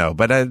some snow.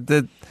 But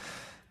the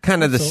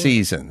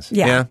seasons.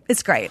 Yeah,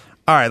 it's great.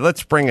 All right,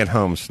 let's bring it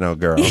home, Snow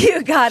Girl.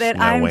 You got it.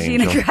 Snow I'm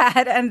Angel. Gina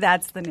Grad, and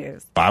that's the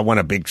news. I want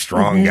a big,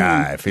 strong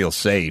guy. Feel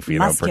safe,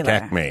 Muscular.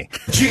 protect me.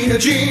 Gina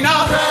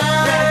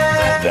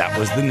Grad. That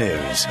was the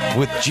news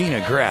with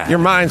Gina Grad. Your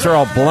minds are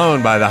all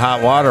blown by the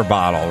hot water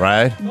bottle,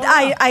 right?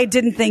 I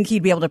didn't think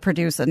he'd be able to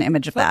produce an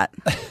image of that.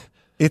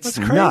 It's That's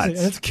crazy. nuts.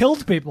 And it's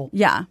killed people.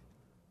 Yeah.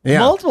 Yeah.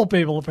 Multiple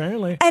people,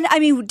 apparently. And I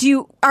mean,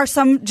 are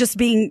some just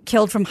being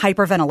killed from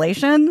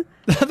hyperventilation?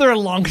 They're a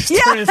long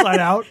story inside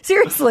out.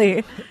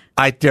 Seriously.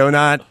 I do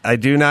not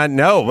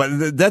know.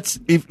 But that's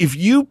if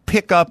you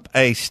pick up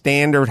a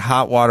standard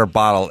hot water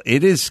bottle,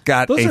 it has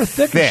got Those a are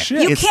thick as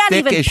shit. You It's can't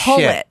thick even as pull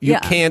shit. it. You Yeah.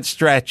 can't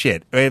stretch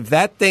it. When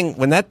that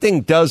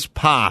thing does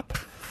pop,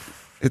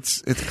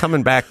 it's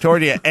coming back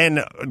toward you.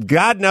 And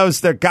God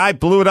knows the guy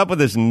blew it up with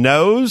his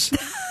nose.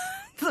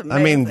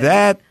 I mean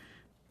that's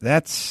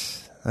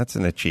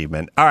an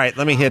achievement. All right,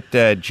 let me hit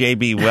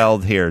JB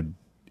Weld here.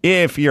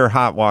 If your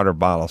hot water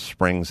bottle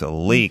springs a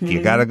leak,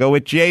 you got to go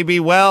with JB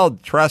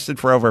Weld. Trusted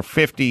for over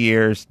 50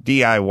 years.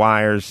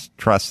 DIYers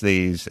trust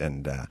these,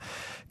 and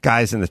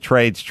guys in the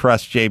trades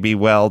trust JB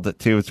Weld,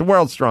 too. It's the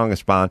world's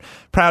strongest bond.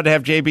 Proud to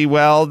have JB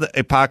Weld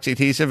Epoxy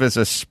Adhesive as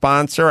a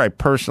sponsor. I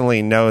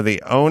personally know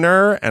the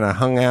owner, and I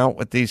hung out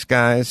with these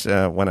guys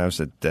when I was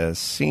at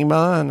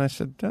SEMA, and I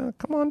said,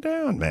 come on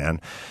down,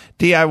 man.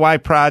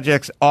 DIY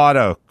projects,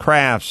 auto,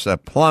 crafts,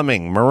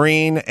 plumbing,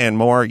 marine, and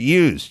more.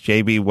 Use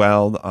JB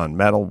Weld on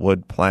metal,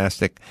 wood,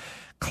 plastic,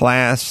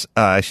 glass,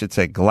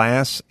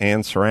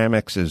 and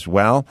ceramics as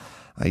well.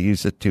 I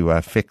used it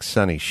to fix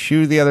Sonny's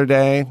shoe the other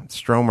day.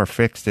 Stromer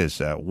fixed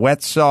his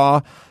wet saw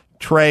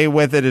tray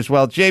with it as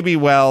well. JB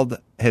Weld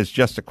has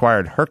just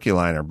acquired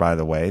Herculiner, by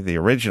the way, the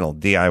original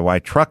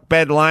DIY truck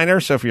bed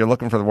liner. So if you're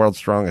looking for the world's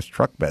strongest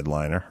truck bed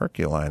liner,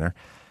 Herculiner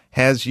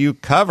has you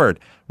covered.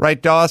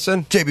 Right,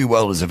 Dawson? JB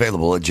Weld is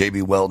available at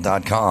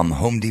jbweld.com,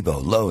 Home Depot,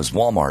 Lowe's,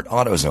 Walmart,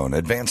 AutoZone,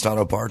 Advanced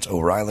Auto Parts,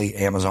 O'Reilly,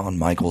 Amazon,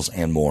 Michaels,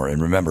 and more. And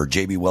remember,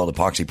 JB Weld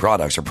epoxy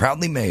products are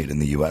proudly made in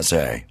the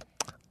USA.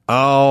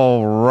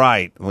 All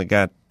right. We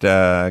got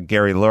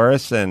Gary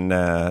Louris, and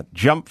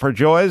Jump for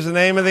Joy is the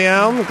name of the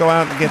album. Go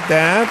out and get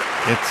that.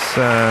 It's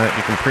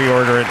you can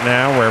pre-order it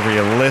now wherever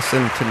you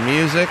listen to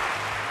music.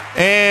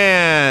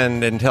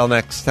 And until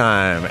next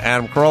time,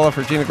 Adam Carolla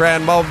for Gina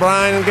Grad, Bob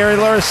Bryan, and Gary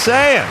Louris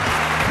saying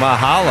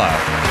mahalo.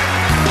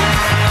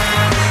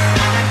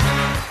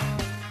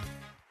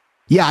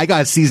 Yeah, I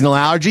got seasonal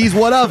allergies.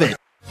 What of it?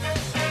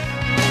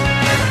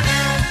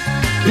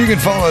 You can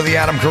follow the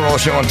Adam Carolla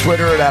Show on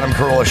Twitter at Adam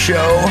Carolla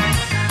Show.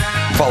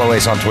 Follow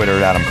Ace on Twitter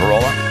at Adam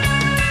Carolla.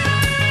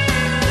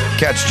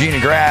 Catch Gina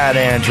Grad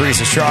and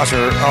Teresa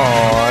Strasser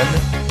on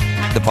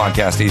the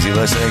podcast Easy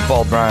Listening.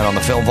 Paul Bryan on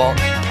the Film Vault.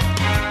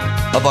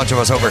 A bunch of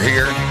us over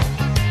here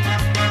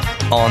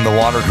on the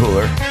water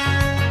cooler.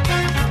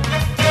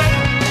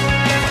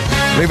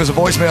 Leave us a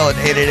voicemail at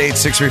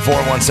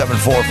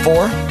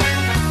 888-634-1744.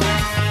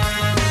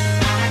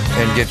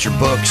 And get your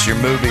books, your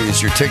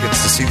movies, your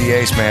tickets to see the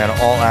Ace Man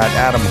all at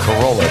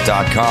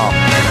adamcarolla.com.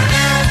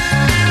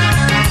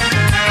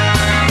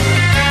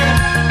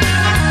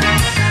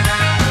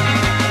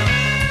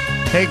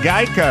 Hey,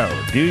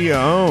 Geico, do you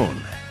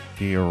own?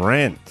 Do you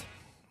rent?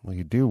 Well,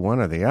 you do one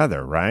or the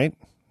other, right?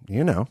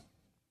 You know,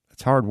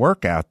 it's hard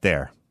work out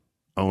there.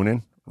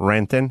 Owning,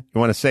 renting.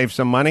 You want to save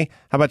some money?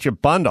 How about you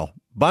bundle?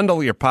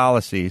 Bundle your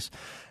policies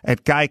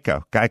at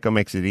Geico. Geico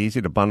makes it easy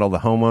to bundle the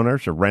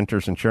homeowners or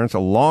renters insurance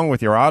along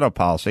with your auto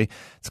policy.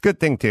 It's a good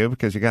thing, too,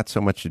 because you got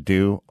so much to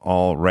do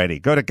already.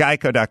 Go to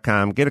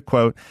geico.com, get a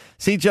quote,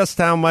 see just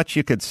how much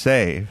you could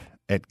save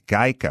at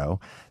Geico.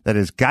 That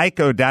is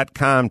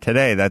geico.com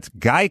today. That's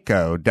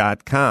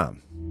geico.com.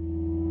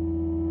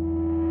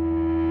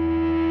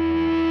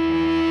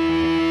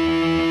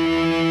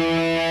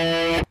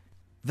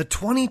 The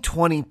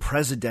 2020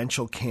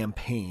 presidential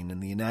campaign in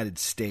the United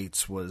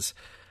States was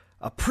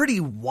a pretty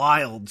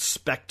wild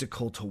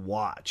spectacle to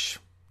watch,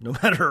 no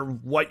matter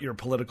what your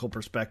political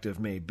perspective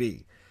may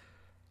be.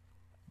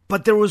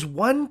 But there was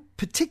one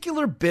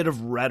particular bit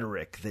of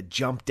rhetoric that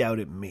jumped out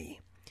at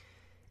me.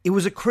 It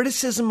was a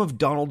criticism of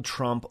Donald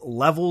Trump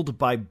leveled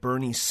by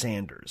Bernie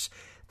Sanders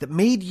that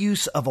made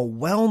use of a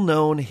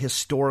well-known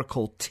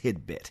historical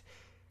tidbit.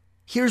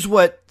 Here's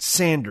what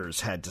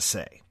Sanders had to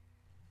say.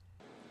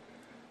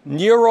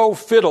 Nero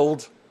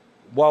fiddled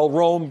while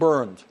Rome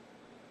burned.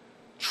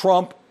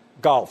 Trump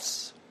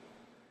golfs.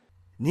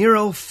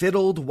 Nero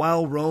fiddled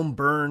while Rome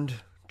burned.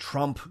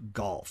 Trump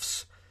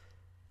golfs.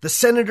 The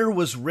senator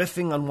was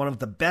riffing on one of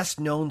the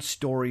best-known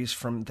stories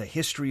from the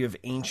history of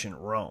ancient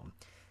Rome.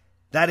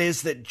 That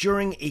is, that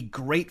during a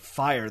great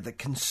fire that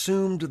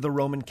consumed the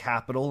Roman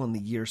capital in the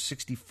year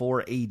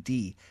 64 AD,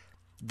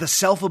 the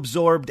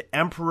self-absorbed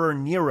Emperor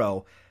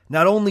Nero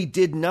not only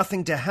did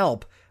nothing to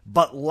help,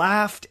 but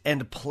laughed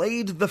and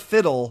played the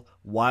fiddle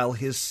while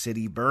his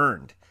city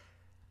burned.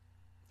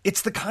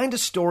 It's the kind of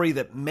story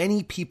that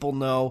many people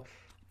know,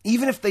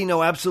 even if they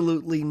know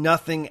absolutely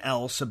nothing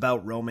else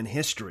about Roman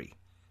history.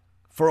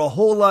 For a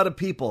whole lot of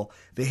people,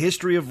 the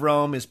history of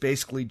Rome is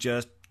basically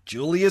just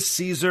Julius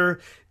Caesar,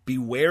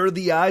 beware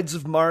the Ides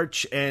of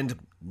March, and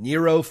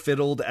Nero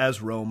fiddled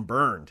as Rome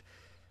burned.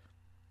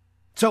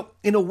 So,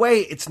 in a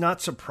way, it's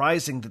not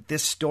surprising that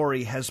this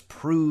story has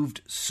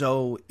proved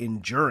so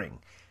enduring.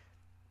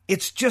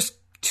 It's just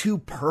too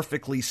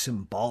perfectly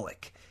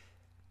symbolic.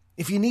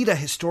 If you need a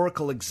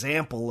historical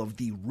example of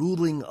the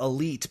ruling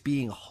elite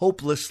being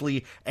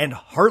hopelessly and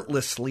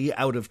heartlessly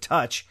out of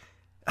touch,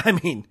 I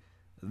mean,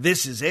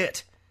 this is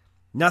it.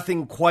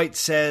 Nothing quite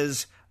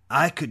says,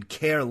 I could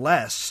care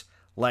less,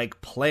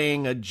 like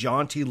playing a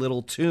jaunty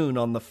little tune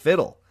on the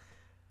fiddle.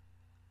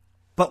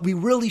 But we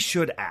really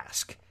should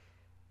ask,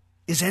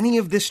 is any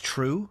of this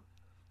true?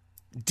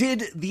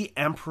 Did the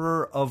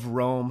Emperor of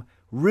Rome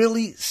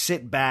really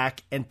sit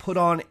back and put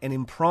on an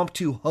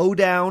impromptu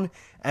hoedown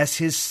as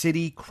his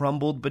city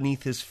crumbled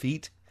beneath his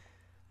feet?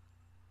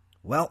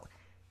 Well,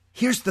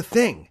 here's the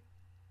thing.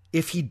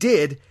 If he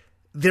did,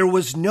 there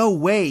was no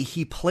way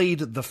he played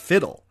the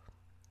fiddle.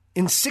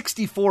 In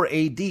 64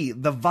 AD,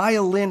 the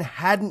violin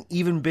hadn't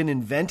even been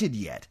invented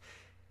yet.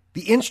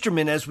 The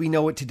instrument as we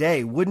know it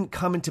today wouldn't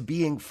come into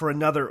being for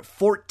another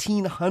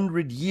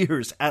 1,400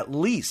 years at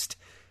least.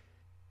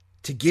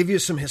 To give you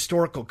some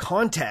historical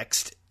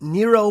context,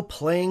 Nero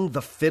playing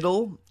the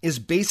fiddle is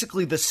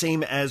basically the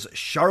same as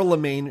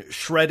Charlemagne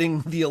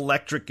shredding the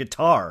electric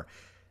guitar.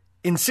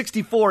 In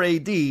 64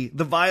 AD,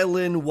 the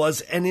violin was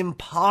an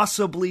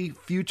impossibly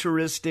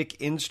futuristic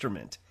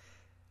instrument.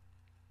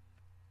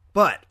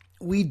 But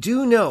we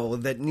do know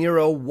that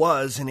Nero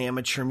was an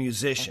amateur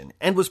musician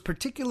and was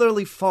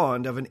particularly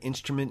fond of an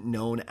instrument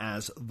known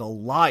as the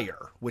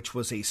lyre, which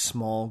was a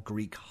small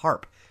Greek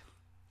harp.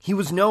 He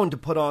was known to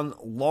put on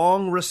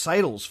long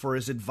recitals for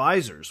his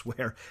advisors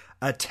where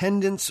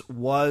attendance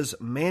was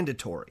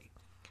mandatory.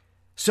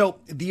 So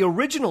the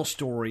original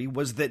story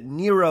was that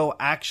Nero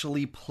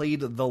actually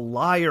played the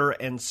lyre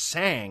and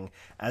sang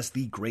as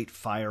the Great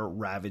Fire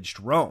ravaged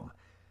Rome.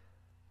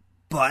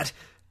 But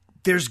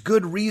there's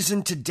good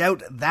reason to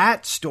doubt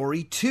that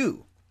story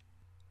too.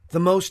 The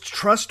most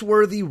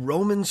trustworthy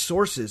Roman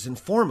sources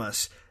inform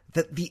us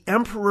that the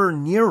Emperor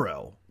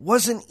Nero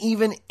wasn't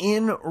even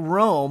in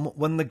Rome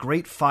when the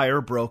Great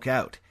Fire broke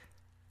out.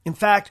 In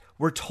fact,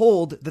 we're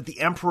told that the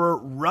emperor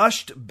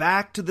rushed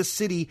back to the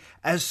city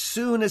as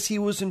soon as he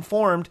was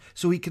informed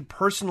so he could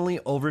personally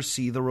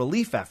oversee the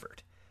relief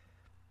effort.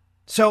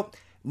 So,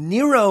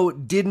 Nero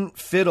didn't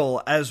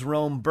fiddle as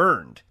Rome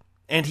burned,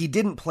 and he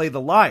didn't play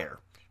the lyre.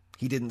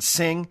 He didn't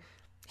sing.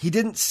 He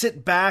didn't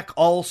sit back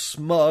all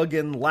smug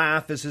and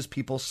laugh as his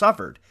people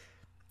suffered.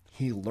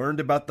 He learned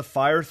about the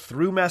fire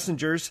through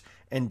messengers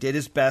and did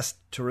his best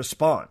to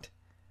respond.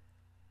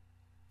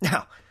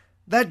 Now,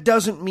 that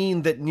doesn't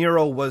mean that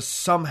Nero was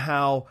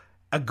somehow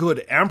a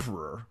good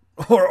emperor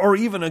or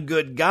even a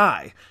good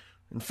guy.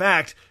 In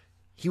fact,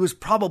 he was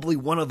probably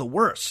one of the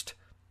worst.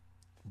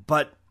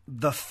 But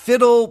the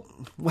fiddle,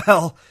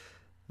 well,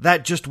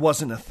 that just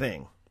wasn't a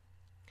thing.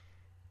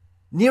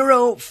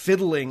 Nero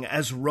fiddling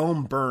as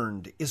Rome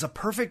burned is a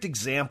perfect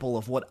example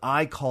of what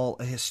I call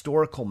a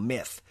historical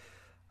myth,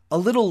 a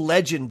little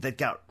legend that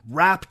got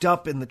wrapped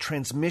up in the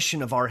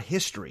transmission of our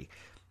history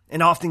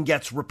and often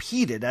gets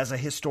repeated as a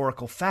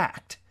historical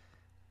fact.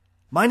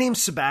 My name's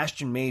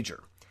Sebastian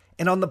Major,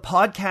 and on the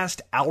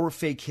podcast Our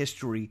Fake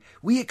History,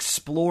 we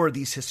explore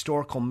these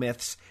historical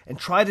myths and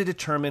try to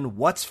determine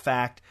what's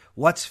fact,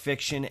 what's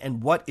fiction,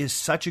 and what is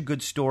such a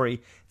good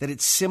story that it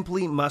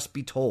simply must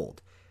be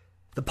told.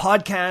 The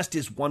podcast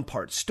is one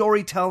part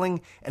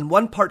storytelling and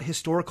one part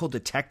historical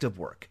detective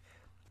work.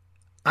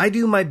 I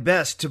do my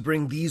best to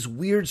bring these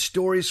weird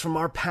stories from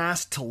our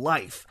past to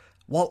life,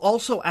 while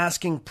also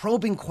asking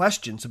probing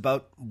questions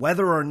about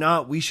whether or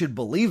not we should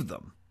believe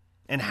them,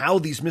 and how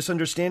these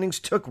misunderstandings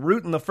took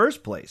root in the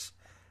first place.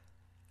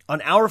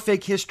 On Our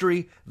Fake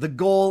History, the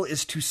goal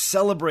is to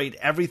celebrate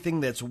everything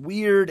that's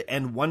weird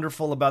and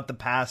wonderful about the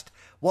past,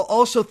 while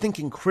also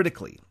thinking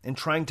critically and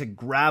trying to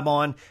grab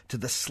on to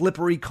the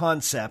slippery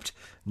concept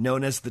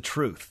known as the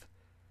truth.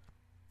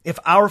 If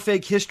Our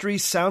Fake History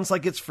sounds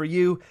like it's for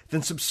you,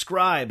 then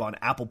subscribe on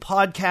Apple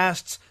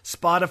Podcasts,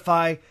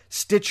 Spotify,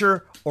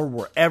 Stitcher, or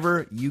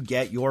wherever you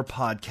get your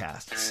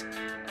podcasts.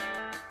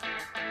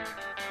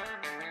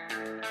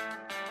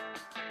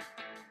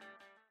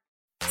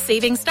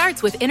 Saving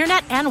starts with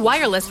internet and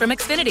wireless from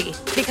Xfinity.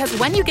 Because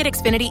when you get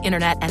Xfinity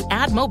internet and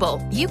add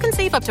mobile, you can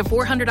save up to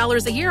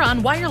 $400 a year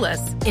on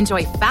wireless.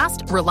 Enjoy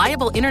fast,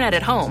 reliable internet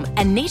at home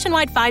and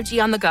nationwide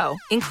 5G on the go,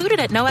 included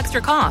at no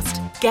extra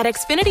cost. Get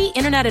Xfinity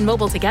internet and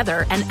mobile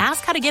together and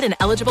ask how to get an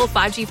eligible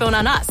 5G phone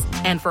on us.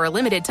 And for a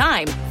limited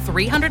time,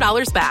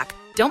 $300 back.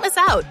 Don't miss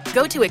out.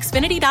 Go to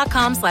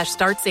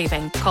Xfinity.com/start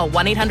saving. Call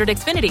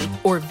 1-800-XFINITY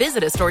or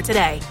visit a store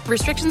today.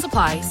 Restrictions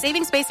apply.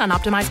 Savings based on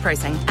optimized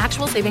pricing.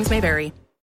 Actual savings may vary.